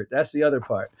dessert. That's the other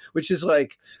part, which is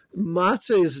like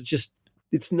matzah is just.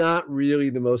 It's not really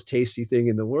the most tasty thing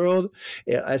in the world.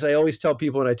 As I always tell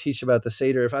people when I teach about the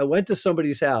Seder, if I went to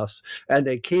somebody's house and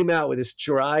they came out with this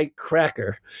dry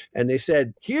cracker and they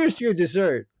said, "Here's your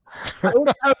dessert," I would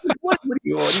like, what are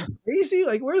you on? Are you crazy?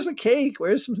 Like, where's the cake?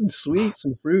 Where's something sweet,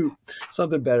 some fruit,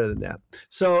 something better than that?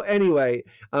 So anyway,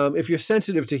 if you're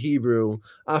sensitive to Hebrew,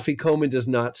 Afikomen does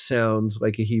not sound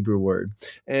like a Hebrew word.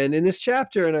 And in this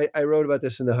chapter, and I wrote about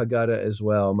this in the Haggadah as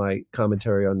well, my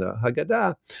commentary on the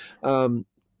Haggadah,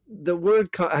 the word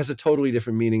has a totally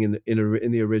different meaning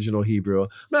in the original Hebrew. I'm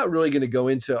not really going to go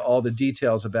into all the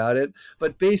details about it,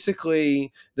 but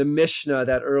basically the Mishnah,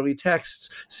 that early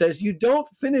text, says you don't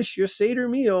finish your Seder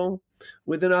meal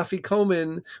with an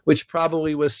Afikomen, which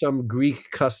probably was some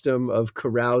Greek custom of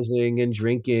carousing and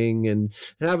drinking and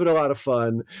having a lot of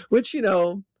fun, which,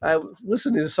 I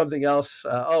listened to something else.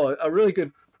 A really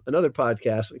good another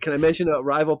podcast. Can I mention a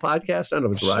rival podcast? I don't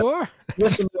know if it's a rival. Sure.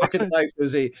 This American Life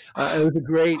was it was a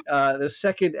great. The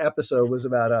second episode was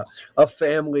about a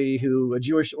family a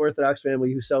Jewish Orthodox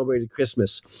family who celebrated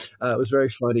Christmas. It was very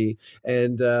funny,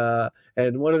 and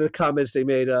one of the comments they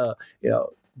made,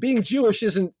 being Jewish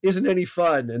isn't any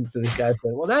fun. And so the guy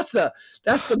said, "Well, that's the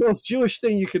most Jewish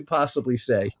thing you could possibly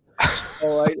say."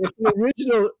 So it's the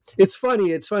original. It's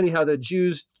funny how the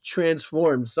Jews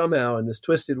transformed somehow in this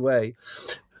twisted way.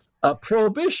 A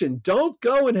prohibition. Don't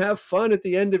go and have fun at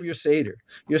the end of your Seder.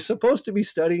 You're supposed to be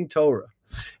studying Torah.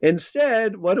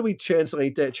 Instead, what do we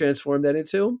transform that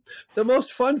into? The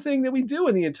most fun thing that we do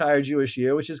in the entire Jewish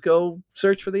year, which is go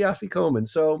search for the Afikomen.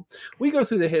 So we go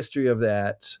through the history of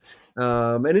that.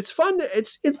 And it's fun.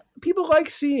 It's people like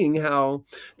seeing how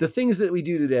the things that we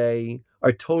do today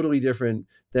are totally different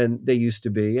than they used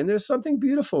to be. And there's something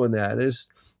beautiful in that.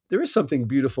 There is something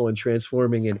beautiful in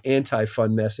transforming an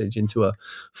anti-fun message into a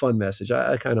fun message.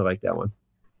 I kind of like that one.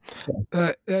 So.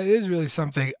 That is really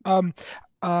something.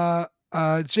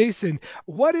 Jason,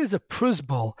 what is a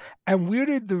pruzbul, and where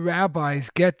did the rabbis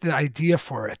get the idea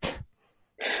for it?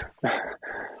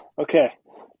 Okay,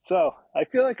 so I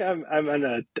feel like I'm on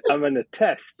a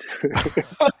test.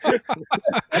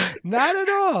 Not at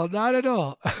all. Not at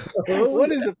all.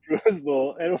 What is a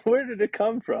pruzbul, and where did it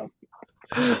come from?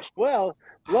 Well,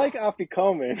 like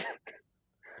Afikomen,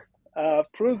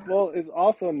 pruzbul is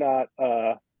also not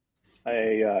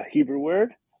a Hebrew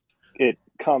word. It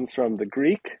comes from the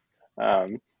Greek.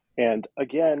 And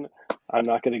again, I'm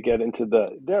not going to get into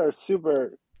there are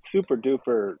super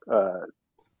duper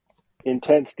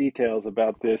intense details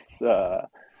about this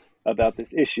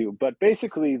issue. But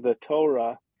basically the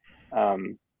Torah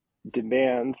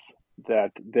demands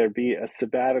that there be a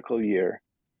sabbatical year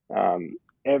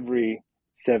every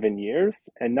 7 years.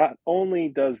 And not only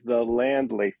does the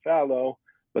land lay fallow,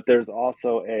 but there's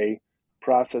also a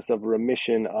process of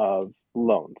remission of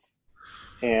loans.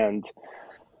 And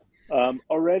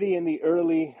already in the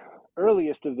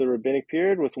earliest of the rabbinic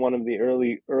period, with one of the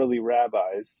early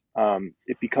rabbis,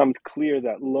 it becomes clear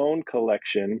that loan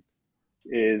collection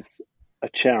is a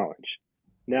challenge.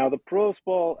 Now, the Prose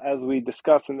Bowl, as we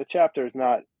discuss in the chapter, is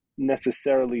not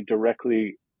necessarily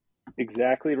directly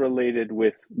exactly related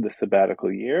with the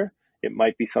sabbatical year. It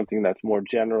might be something that's more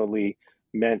generally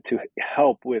meant to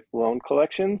help with loan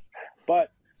collections. But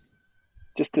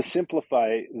just to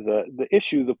simplify the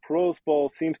issue, the Prose Bowl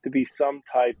seems to be some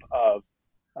type of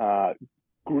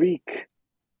Greek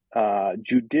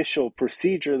judicial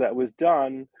procedure that was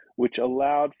done, which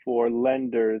allowed for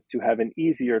lenders to have an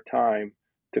easier time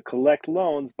to collect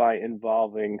loans by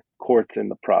involving courts in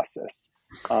the process.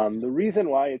 The reason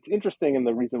why it's interesting and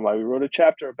the reason why we wrote a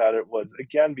chapter about it was,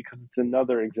 again, because it's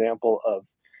another example of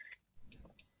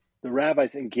the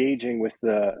rabbis engaging with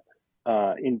the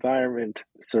environment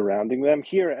surrounding them.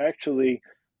 Here, actually,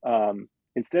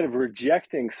 instead of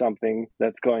rejecting something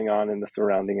that's going on in the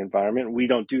surrounding environment, we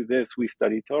don't do this, we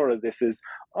study Torah. This is,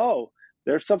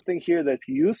 there's something here that's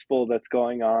useful that's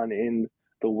going on in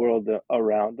the world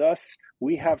around us.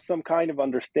 We have some kind of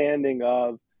understanding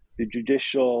of the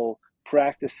judicial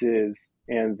practices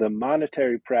and the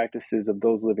monetary practices of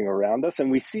those living around us,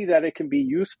 and we see that it can be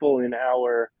useful in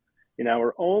our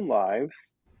own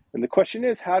lives. And the question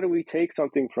is, how do we take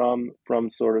something from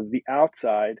sort of the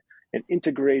outside and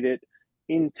integrate it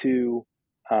into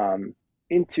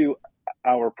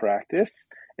our practice?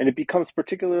 And it becomes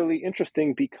particularly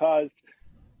interesting because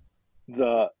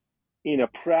in a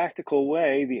practical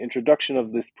way, the introduction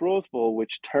of this Prose Bowl,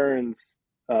 which turns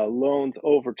loans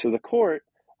over to the court,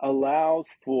 allows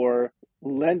for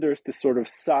lenders to sort of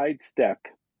sidestep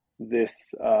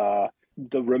this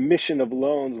the remission of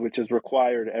loans, which is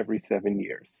required every 7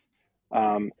 years.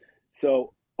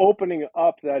 So opening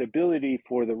up that ability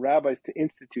for the rabbis to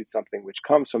institute something which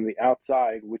comes from the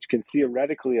outside, which can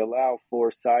theoretically allow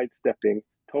for sidestepping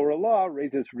Torah law,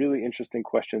 raises really interesting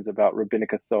questions about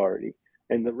rabbinic authority.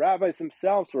 And the rabbis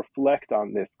themselves reflect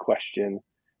on this question,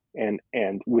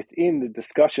 and within the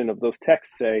discussion of those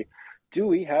texts say, do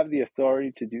we have the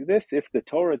authority to do this? If the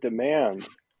Torah demands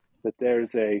that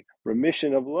there's a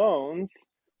remission of loans,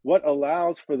 what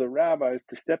allows for the rabbis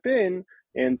to step in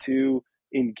and to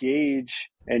engage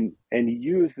and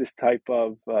use this type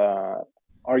of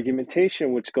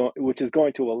argumentation, which is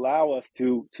going to allow us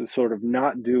to sort of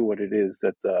not do what it is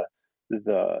that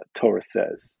the Torah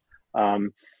says.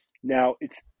 Now,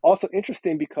 it's also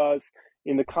interesting because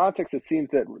in the context, it seems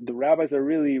that the rabbis are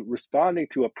really responding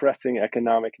to a pressing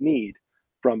economic need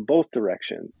from both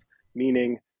directions,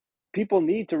 meaning people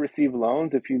need to receive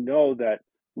loans. If you know that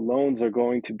loans are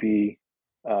going to be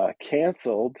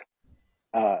canceled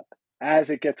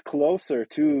as it gets closer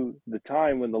to the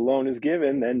time when the loan is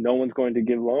given, then no one's going to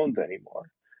give loans anymore.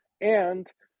 And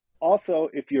also,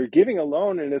 if you're giving a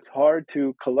loan and it's hard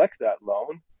to collect that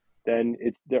loan, then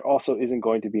there also isn't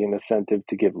going to be an incentive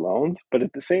to give loans. But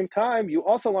at the same time, you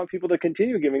also want people to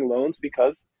continue giving loans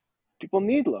because people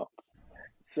need loans.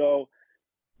 So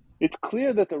it's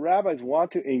clear that the rabbis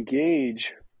want to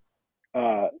engage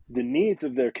the needs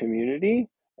of their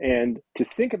community and to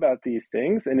think about these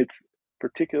things. And it's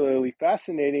particularly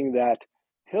fascinating that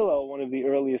Hillel, one of the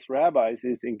earliest rabbis,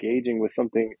 is engaging with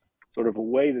something, sort of a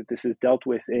way that this is dealt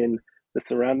with in the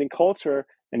surrounding culture,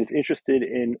 and is interested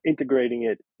in integrating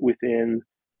it within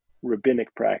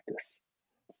rabbinic practice.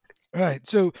 Right.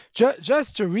 So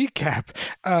just to recap,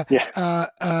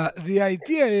 the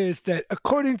idea is that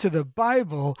according to the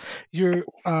Bible, you're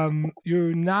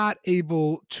not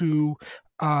able to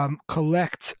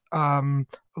collect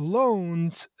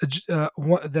loans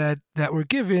that were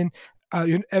given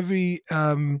every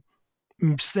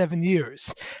 7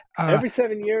 years. Every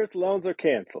 7 years, loans are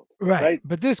canceled. Right.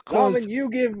 But this caused... Solomon,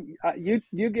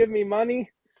 you give me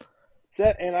money,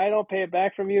 and I don't pay it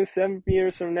back from you. 7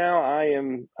 years from now, I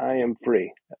am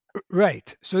free.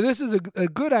 Right. So this is a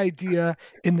good idea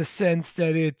in the sense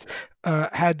that it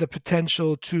had the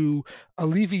potential to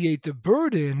alleviate the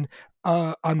burden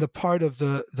on the part of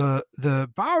the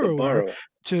borrower.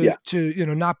 To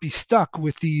not be stuck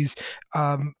with these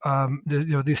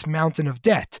this mountain of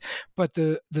debt. But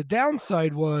the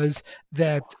downside was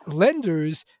that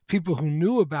lenders, people who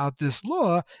knew about this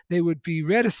law, they would be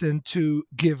reticent to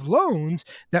give loans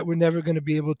that were never going to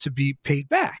be able to be paid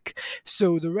back.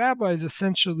 So the rabbis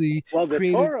essentially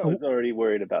the Torah was already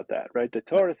worried about that, right? The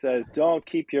Torah says, don't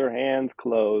keep your hands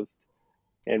closed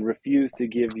and refuse to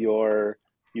give your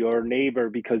neighbor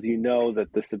because you know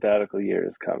that the sabbatical year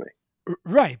is coming.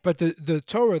 Right, but the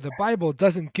Torah, the Bible,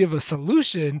 doesn't give a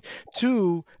solution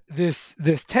to this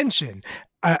tension.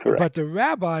 But the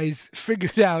rabbis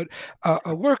figured out a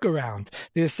workaround.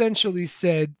 They essentially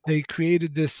said they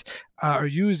created this or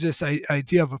used this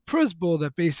idea of a prusbul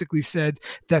that basically said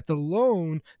that the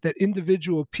loan that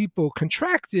individual people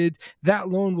contracted, that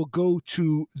loan will go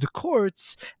to the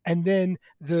courts, and then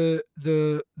the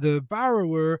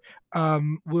borrower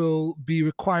will be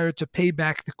required to pay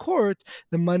back the court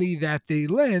the money that they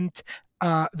lent,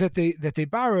 that they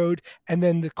borrowed, and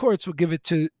then the courts will give it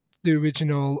to the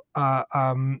original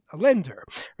lender,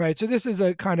 right? So this is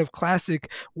a kind of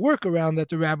classic workaround that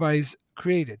the rabbis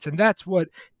created, and that's what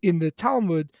in the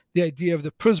Talmud the idea of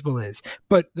the prusbul is.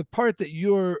 But the part that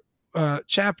your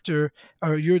chapter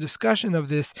or your discussion of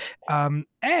this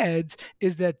adds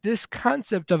is that this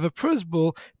concept of a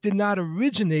prusbul did not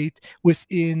originate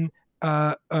within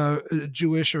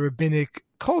Jewish or rabbinic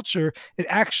culture. It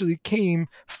actually came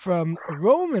from a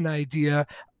Roman idea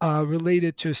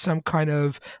related to some kind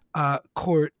of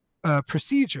court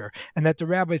procedure, and that the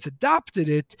rabbis adopted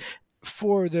it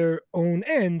for their own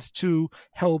ends to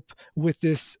help with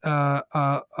this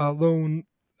loan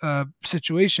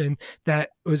situation that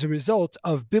was a result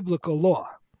of biblical law.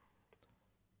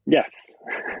 Yes.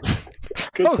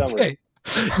 Good summary.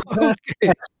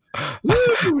 Okay.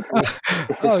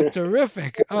 Oh,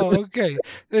 terrific. Oh, okay.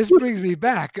 This brings me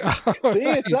back. See,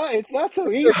 it's not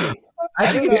so easy.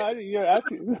 I think you're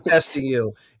asking. testing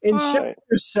you. In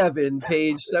chapter 7,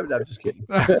 page 7. No, I'm just kidding.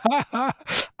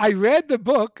 I read the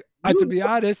book, to be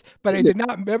honest, but I did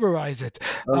not memorize it.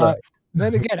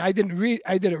 Then again, I didn't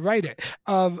write it.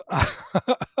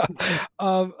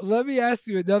 Let me ask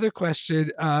you another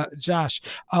question, Josh.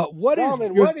 What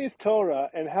is Torah,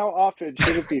 and how often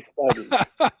should it be studied?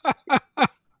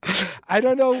 I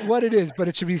don't know what it is, but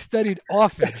it should be studied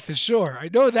often for sure. I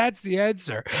know that's the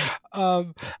answer.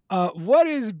 What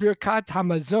is Birkat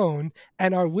Hamazon,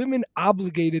 and are women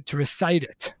obligated to recite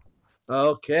it?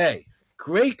 Okay,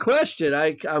 great question.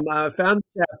 I found the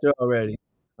chapter already.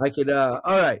 I could. All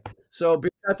right. So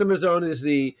Birkat Hamazon is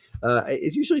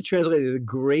it's usually translated to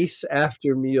grace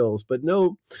after meals, but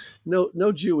no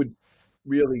Jew would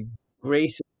really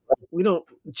grace.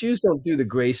 Jews don't do the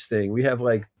grace thing. We have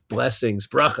like blessings,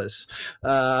 brachas.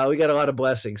 We got a lot of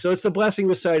blessings. So it's the blessing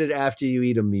recited after you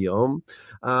eat a meal.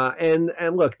 And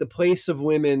look, the place of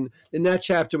women in that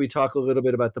chapter, we talk a little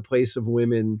bit about the place of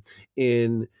women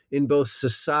in both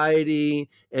society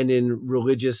and in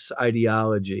religious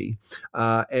ideology.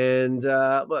 Look,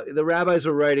 the rabbis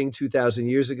were writing 2,000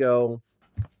 years ago.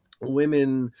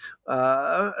 Women,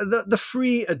 the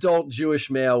free adult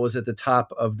Jewish male was at the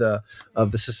top of the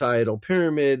societal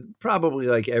pyramid, probably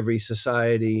like every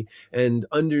society, and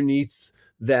underneath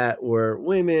that were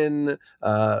women,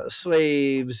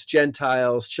 slaves,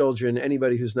 Gentiles, children,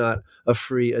 anybody who's not a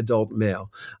free adult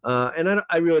male. And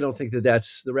I really don't think that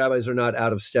the rabbis are not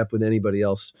out of step with anybody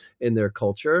else in their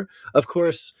culture. Of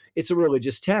course, it's a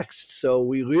religious text, so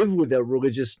we live with the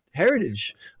religious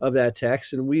heritage of that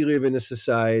text, and we live in a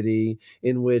society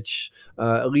in which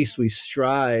at least we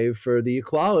strive for the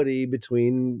equality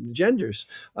between genders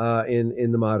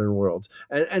in the modern world.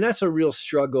 And that's a real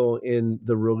struggle in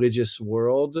the religious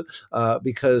world.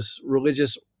 Because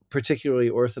religious, particularly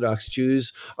Orthodox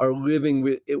Jews, are living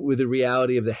with the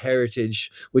reality of the heritage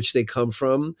which they come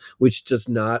from, which does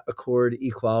not accord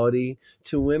equality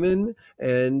to women.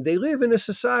 And they live in a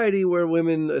society where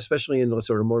women, especially in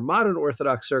sort of more modern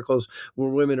Orthodox circles, where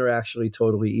women are actually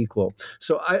totally equal.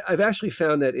 So I've actually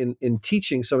found that in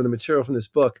teaching some of the material from this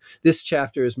book, this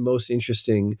chapter is most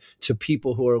interesting to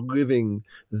people who are living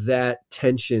that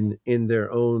tension in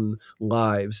their own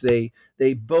lives. They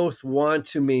both want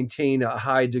to maintain a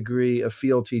high degree of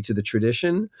fealty to the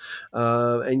tradition,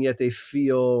 and yet they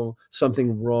feel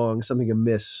something wrong, something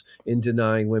amiss in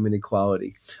denying women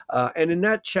equality. And in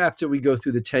that chapter, we go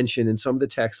through the tension in some of the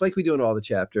texts, like we do in all the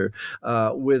chapter,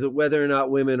 with whether or not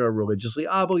women are religiously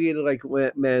obligated like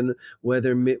men,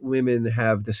 whether women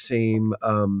have the same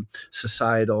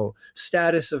societal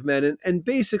status of men. And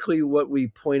basically what we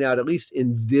point out, at least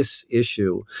in this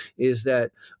issue, is that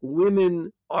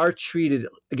women are treated,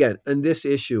 again, in this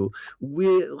issue,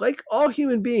 like all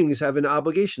human beings have an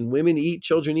obligation. Women eat,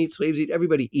 children eat, slaves eat,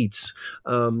 everybody eats.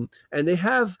 And they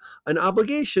have an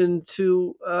obligation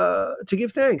to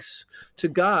give thanks to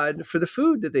God for the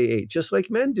food that they ate, just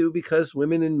like men do, because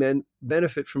women and men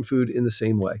benefit from food in the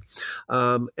same way.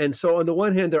 And so on the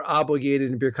one hand, they're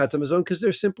obligated in Birkat Hamazon because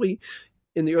they're simply,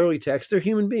 in the early text, they're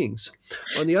human beings.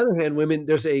 On the other hand, women,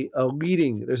 there's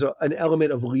an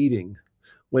element of leading.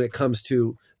 when it comes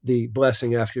to the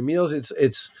blessing after meals.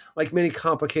 It's like many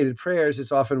complicated prayers.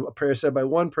 It's often a prayer said by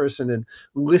one person and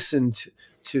listened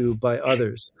to by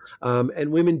others.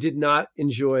 And women did not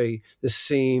enjoy the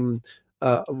same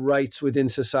rights within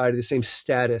society, the same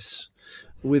status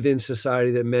within society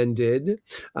that men did.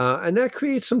 And that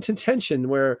creates some tension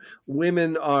where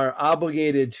women are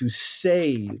obligated to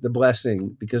say the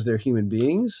blessing because they're human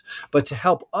beings, but to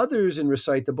help others and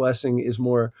recite the blessing is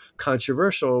more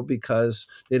controversial because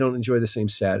they don't enjoy the same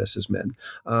status as men.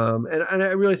 And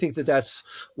I really think that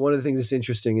that's one of the things that's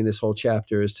interesting in this whole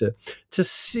chapter is to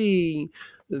see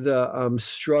the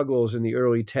struggles in the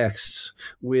early texts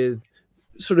with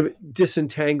sort of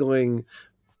disentangling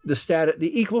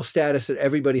the equal status that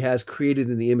everybody has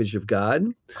created in the image of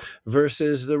God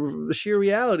versus the sheer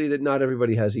reality that not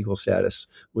everybody has equal status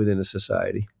within a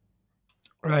society.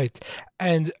 Right.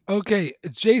 And okay,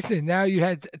 Jason, now you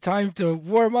had time to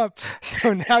warm up.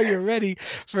 So now you're ready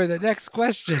for the next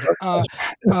question.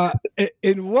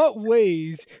 In what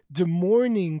ways do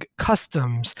mourning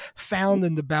customs found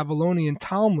in the Babylonian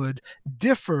Talmud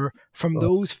differ from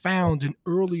those found in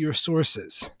earlier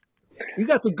sources? You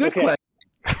got the good question.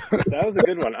 That was a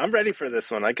good one. I'm ready for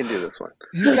this one. I can do this one.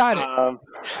 You got it.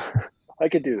 I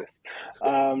could do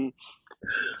this.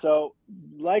 So,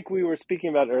 like we were speaking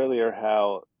about earlier,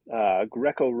 how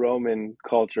Greco-Roman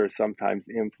culture sometimes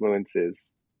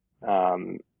influences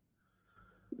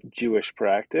Jewish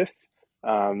practice.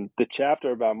 The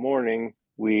chapter about mourning,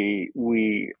 we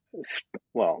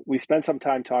spent some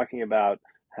time talking about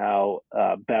how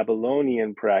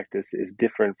Babylonian practice is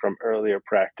different from earlier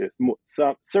practice.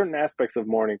 Certain aspects of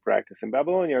mourning practice in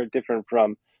Babylonia are different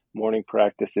from mourning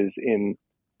practices in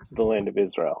the land of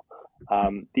Israel.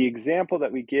 The example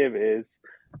that we give is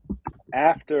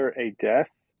after a death,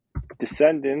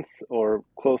 descendants or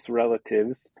close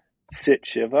relatives sit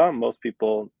Shiva. Most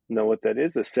people know what that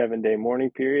is, a 7-day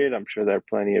mourning period. I'm sure there are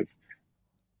plenty of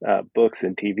books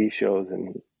and TV shows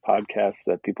and podcasts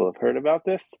that people have heard about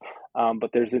this.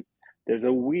 But there's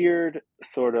a weird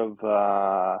sort of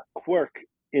quirk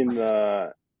in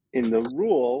the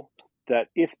rule that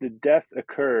if the death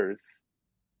occurs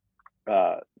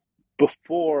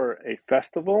before a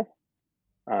festival,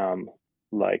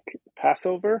 like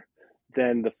Passover,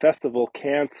 then the festival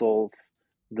cancels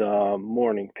the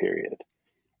mourning period.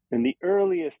 In the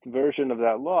earliest version of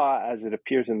that law, as it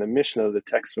appears in the Mishnah, the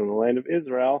text from the land of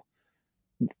Israel,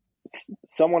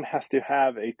 someone has to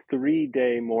have a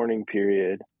 3-day mourning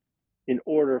period in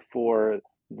order for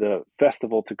the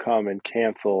festival to come and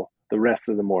cancel the rest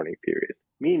of the mourning period.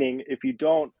 Meaning, if you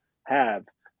don't have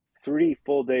 3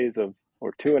 full days or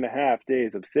 2.5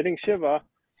 days of sitting Shiva,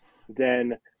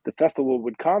 then the festival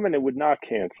would come and it would not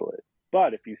cancel it.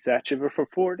 But if you sat Shiva for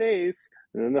 4 days,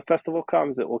 and then the festival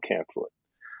comes, it will cancel it.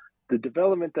 The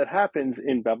development that happens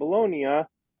in Babylonia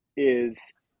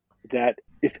is that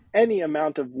if any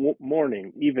amount of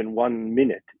mourning, even 1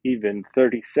 minute, even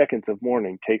 30 seconds of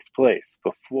mourning takes place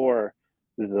before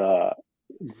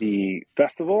the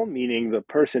festival, meaning the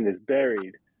person is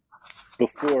buried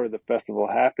before the festival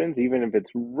happens, even if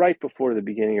it's right before the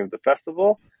beginning of the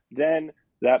festival, then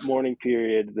that mourning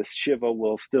period, the Shiva,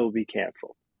 will still be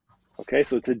canceled. Okay,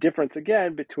 so it's a difference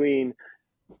again between,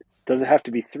 does it have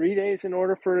to be 3 days in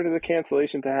order for the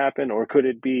cancellation to happen, or could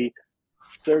it be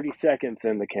 30 seconds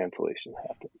and the cancellation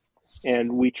happens?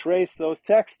 And we trace those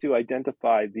texts to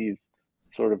identify these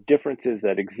sort of differences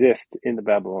that exist in the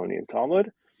Babylonian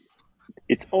Talmud.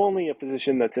 It's only a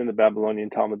position that's in the Babylonian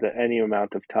Talmud that any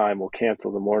amount of time will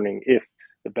cancel the mourning if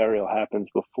the burial happens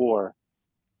before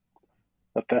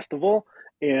a festival.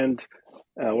 And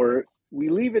we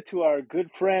leave it to our good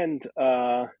friend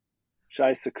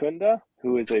Shai Secunda,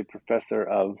 who is a professor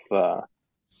of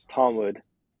Talmud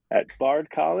at Bard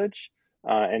College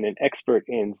and an expert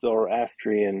in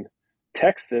Zoroastrian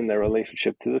texts and their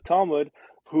relationship to the Talmud,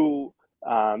 who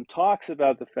talks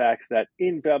about the fact that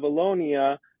in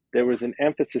Babylonia, there was an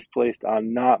emphasis placed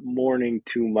on not mourning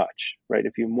too much, right?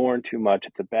 If you mourn too much,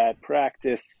 it's a bad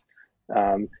practice.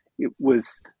 It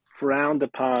was frowned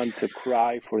upon to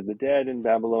cry for the dead in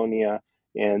Babylonia.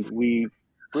 And we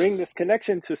bring this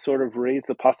connection to sort of raise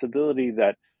the possibility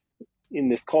that in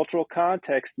this cultural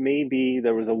context, maybe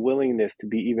there was a willingness to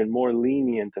be even more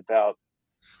lenient about,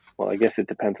 well, I guess it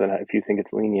depends on if you think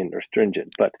it's lenient or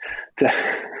stringent, but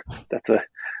that's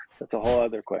a whole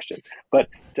other question. But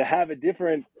to have a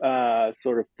different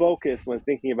sort of focus when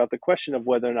thinking about the question of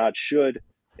whether or not should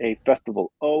a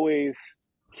festival always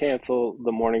cancel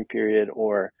the mourning period,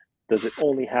 or does it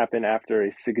only happen after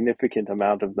a significant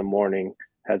amount of the mourning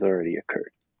has already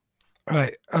occurred? All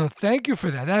right. Thank you for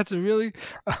that. That's a really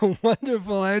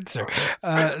wonderful answer.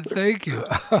 Thank you.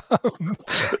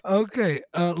 Okay.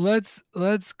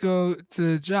 Let's go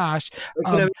to Josh.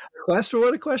 Can I have a request for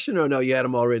one question? Or no, you had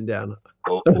them all written down.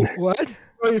 What?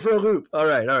 Throw you for a loop. All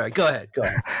right. Go ahead.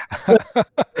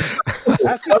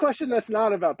 Ask a question that's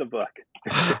not about the book.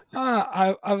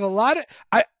 I've a lot of.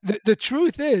 The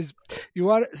truth is,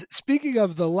 speaking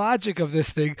of the logic of this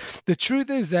thing, the truth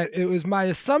is that it was my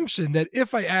assumption that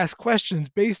if I ask questions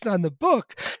based on the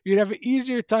book, you'd have an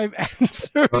easier time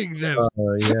answering them.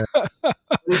 Yeah.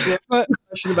 But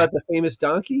question about the famous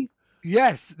donkey.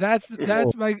 Yes, that's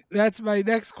my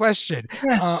next question.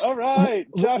 Yes. All right,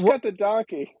 Josh got the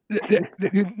donkey.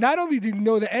 Not only did you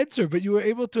know the answer, but you were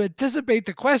able to anticipate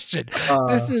the question.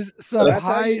 This is some that's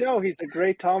high. How you know he's a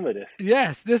great Talmudist.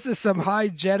 Yes, this is some high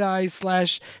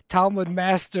Jedi / Talmud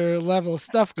master level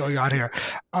stuff going on here.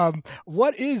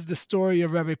 What is the story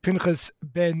of Rabbi Pinchas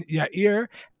ben Yair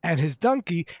and his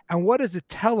donkey, and what does it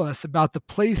tell us about the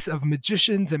place of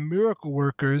magicians and miracle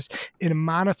workers in a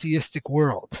monotheistic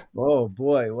world? Oh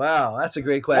boy, wow, that's a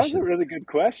great question. That's a really good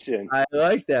question. I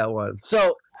like that one.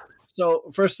 So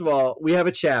first of all, we have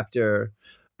a chapter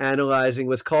analyzing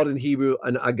what's called in Hebrew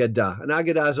an Agadah. An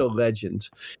Agadah is a legend.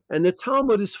 And the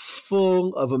Talmud is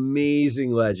full of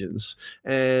amazing legends.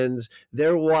 And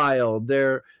they're wild.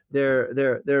 They're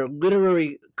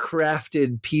literary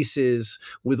crafted pieces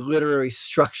with literary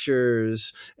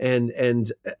structures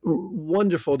and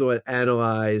wonderful to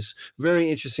analyze, very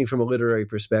interesting from a literary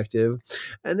perspective.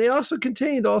 And they also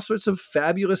contained all sorts of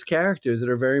fabulous characters that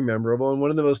are very memorable. And one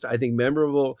of the most, I think,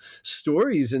 memorable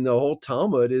stories in the whole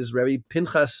Talmud is Rabbi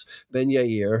Pinchas ben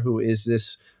Yair, who is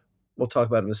this, we'll talk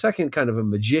about him in a second, kind of a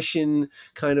magician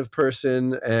kind of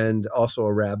person and also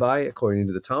a rabbi, according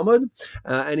to the Talmud.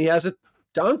 And he has a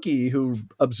donkey who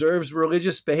observes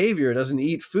religious behavior, doesn't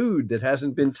eat food that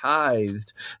hasn't been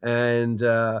tithed, and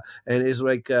is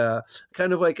like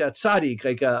kind of like a tzaddik,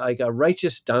 like a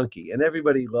righteous donkey. And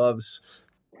everybody loves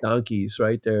donkeys,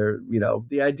 right? They're,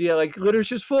 the idea, like,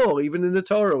 literature's full. Even in the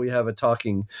Torah, we have a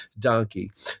talking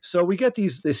donkey. So we get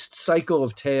this cycle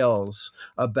of tales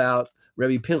about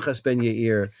Rabbi Pinchas ben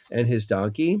Yair and his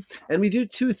donkey. And we do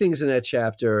two things in that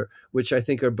chapter, which I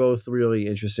think are both really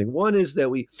interesting. One is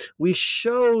that we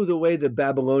show the way the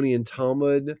Babylonian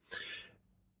Talmud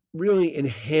really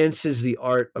enhances the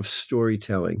art of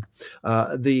storytelling.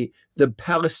 The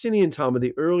Palestinian Talmud,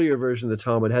 the earlier version of the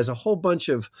Talmud, has a whole bunch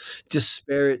of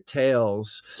disparate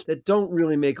tales that don't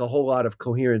really make a whole lot of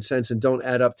coherent sense and don't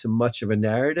add up to much of a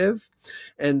narrative.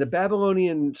 And the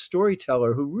Babylonian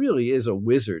storyteller, who really is a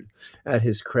wizard at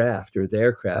his craft, or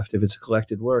their craft if it's a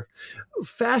collected work,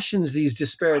 fashions these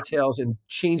disparate tales and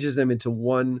changes them into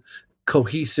one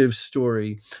cohesive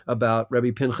story about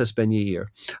Rabbi Pinchas ben Yair.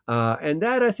 And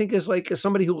that, I think, is like, as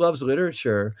somebody who loves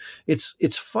literature,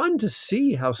 it's fun to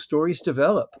see how stories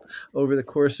develop over the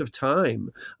course of time.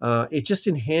 It just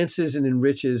enhances and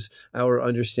enriches our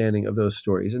understanding of those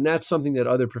stories. And that's something that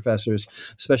other professors,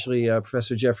 especially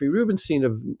Professor Jeffrey Rubenstein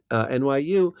of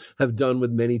NYU, have done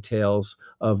with many tales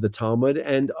of the Talmud.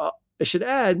 And I should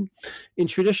add, in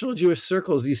traditional Jewish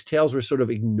circles, these tales were sort of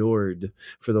ignored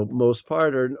for the most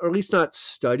part, or at least not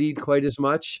studied quite as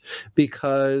much,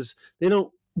 because they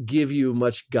don't give you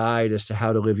much guide as to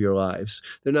how to live your lives.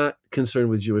 They're not concerned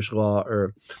with Jewish law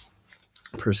or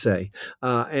per se.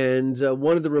 And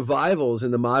one of the revivals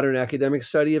in the modern academic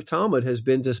study of Talmud has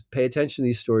been to pay attention to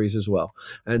these stories as well.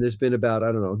 And there's been about,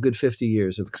 a good 50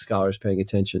 years of scholars paying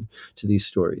attention to these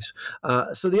stories.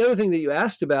 So the other thing that you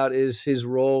asked about is his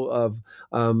role of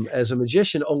as a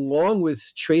magician, along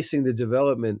with tracing the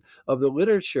development of the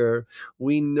literature.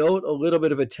 We note a little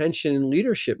bit of attention in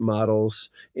leadership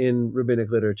models in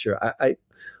rabbinic literature.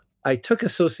 I took a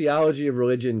sociology of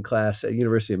religion class at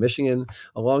University of Michigan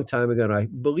a long time ago, and I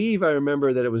believe I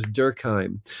remember that it was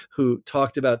Durkheim who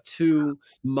talked about two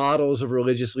models of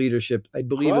religious leadership. I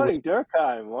believe it was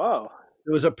Durkheim. Whoa. It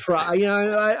was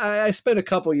I spent a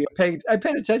couple years I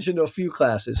paid attention to a few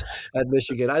classes at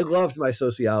Michigan. I loved my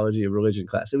sociology of religion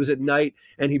class. It was at night,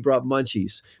 and he brought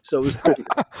munchies, so it was pretty.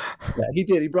 Yeah, he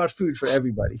did. He brought food for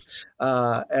everybody,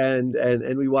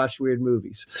 and we watched weird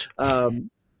movies.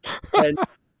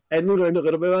 And we learned a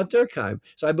little bit about Durkheim.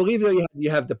 So I believe that you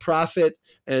have the prophet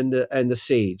and the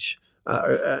sage.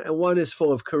 And one is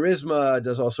full of charisma,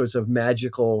 does all sorts of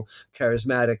magical,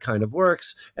 charismatic kind of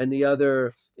works, and the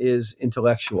other is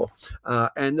intellectual.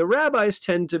 And the rabbis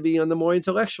tend to be on the more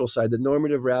intellectual side. The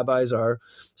normative rabbis are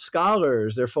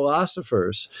scholars, they're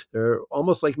philosophers, they're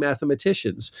almost like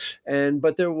mathematicians.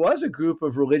 But there was a group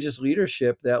of religious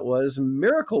leadership that was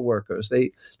miracle workers.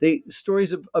 They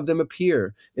stories of them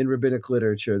appear in rabbinic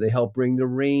literature. They help bring the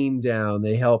rain down.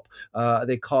 They help.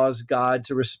 They cause God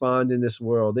to respond in this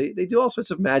world. They do all sorts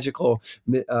of magical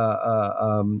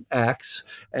acts,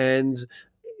 and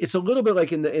it's a little bit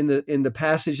like in the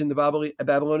passage in the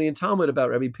Babylonian Talmud about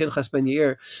Rabbi Pinchas ben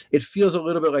Yair. It feels a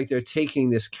little bit like they're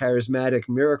taking this charismatic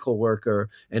miracle worker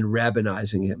and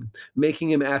rabbinizing him,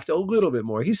 making him act a little bit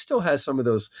more. He still has some of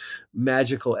those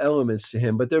magical elements to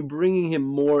him, but they're bringing him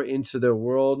more into their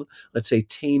world. Let's say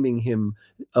taming him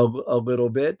a little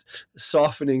bit,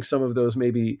 softening some of those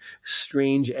maybe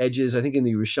strange edges. I think in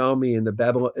the Yerushalmi and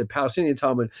the Palestinian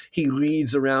Talmud, he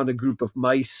leads around a group of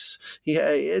mice.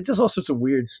 It does all sorts of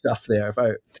weird stuff there, if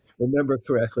I remember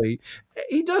correctly.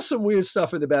 He does some weird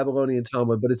stuff in the Babylonian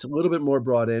Talmud, but it's a little bit more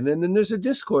brought in. And then there's a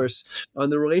discourse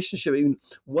on the relationship. I mean,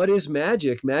 what is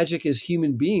magic? Magic is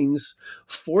human beings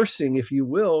forcing, if you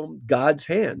will, God's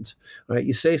hand. Right?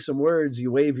 You say some words,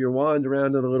 you wave your wand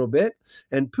around it a little bit,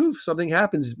 and poof, something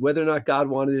happens, whether or not God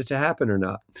wanted it to happen or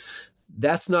not.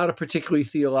 That's not a particularly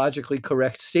theologically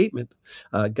correct statement.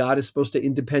 God is supposed to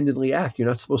independently act. You're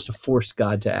not supposed to force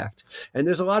God to act. And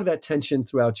there's a lot of that tension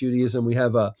throughout Judaism. We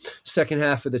have a second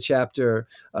half of the chapter.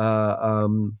 A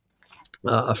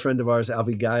friend of ours,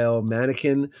 Avigail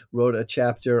Manikin, wrote a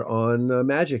chapter on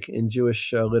magic in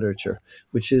Jewish literature,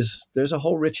 there's a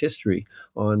whole rich history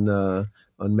on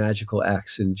magical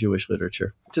acts in Jewish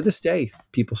literature. To this day,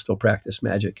 people still practice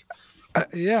magic.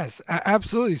 Yes,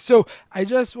 absolutely. So I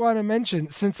just want to mention,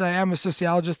 since I am a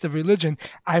sociologist of religion,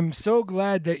 I'm so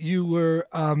glad that you were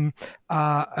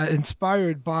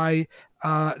inspired by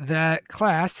that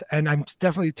class, and I'm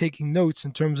definitely taking notes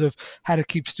in terms of how to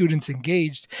keep students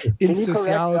engaged in sociology. Can you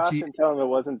correct Josh and tell him it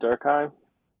wasn't Durkheim?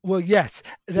 Well, yes.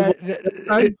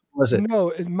 Was it?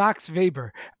 No, Max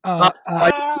Weber. Oh.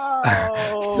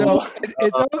 So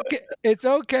it's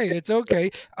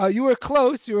okay. You were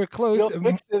close. You'll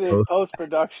fix it in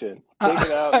post-production. Take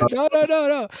it out.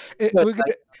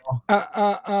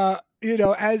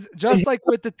 No. As just like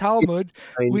with the Talmud,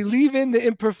 we leave in the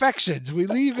imperfections. We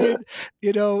leave in,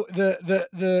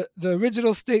 the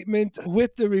original statement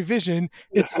with the revision.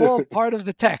 It's all part of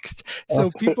the text, so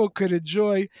people could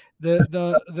enjoy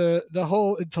the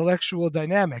whole intellectual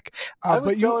dynamic. I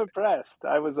was so impressed.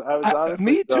 I was honestly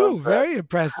me so too, impressed. very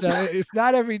impressed. It's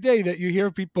not every day that you hear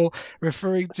people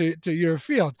referring to your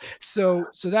field, so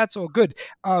that's all good.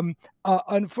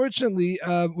 Unfortunately,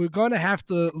 we're going to have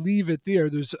to leave it there.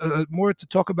 There's more to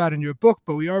talk about in your book,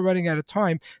 but we are running out of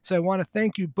time. So I want to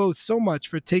thank you both so much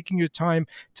for taking your time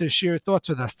to share thoughts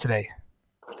with us today.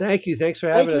 Thank you. Thanks for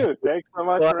having us. Thanks so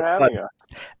much for having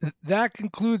us. That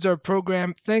concludes our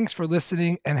program. Thanks for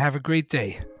listening and have a great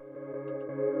day.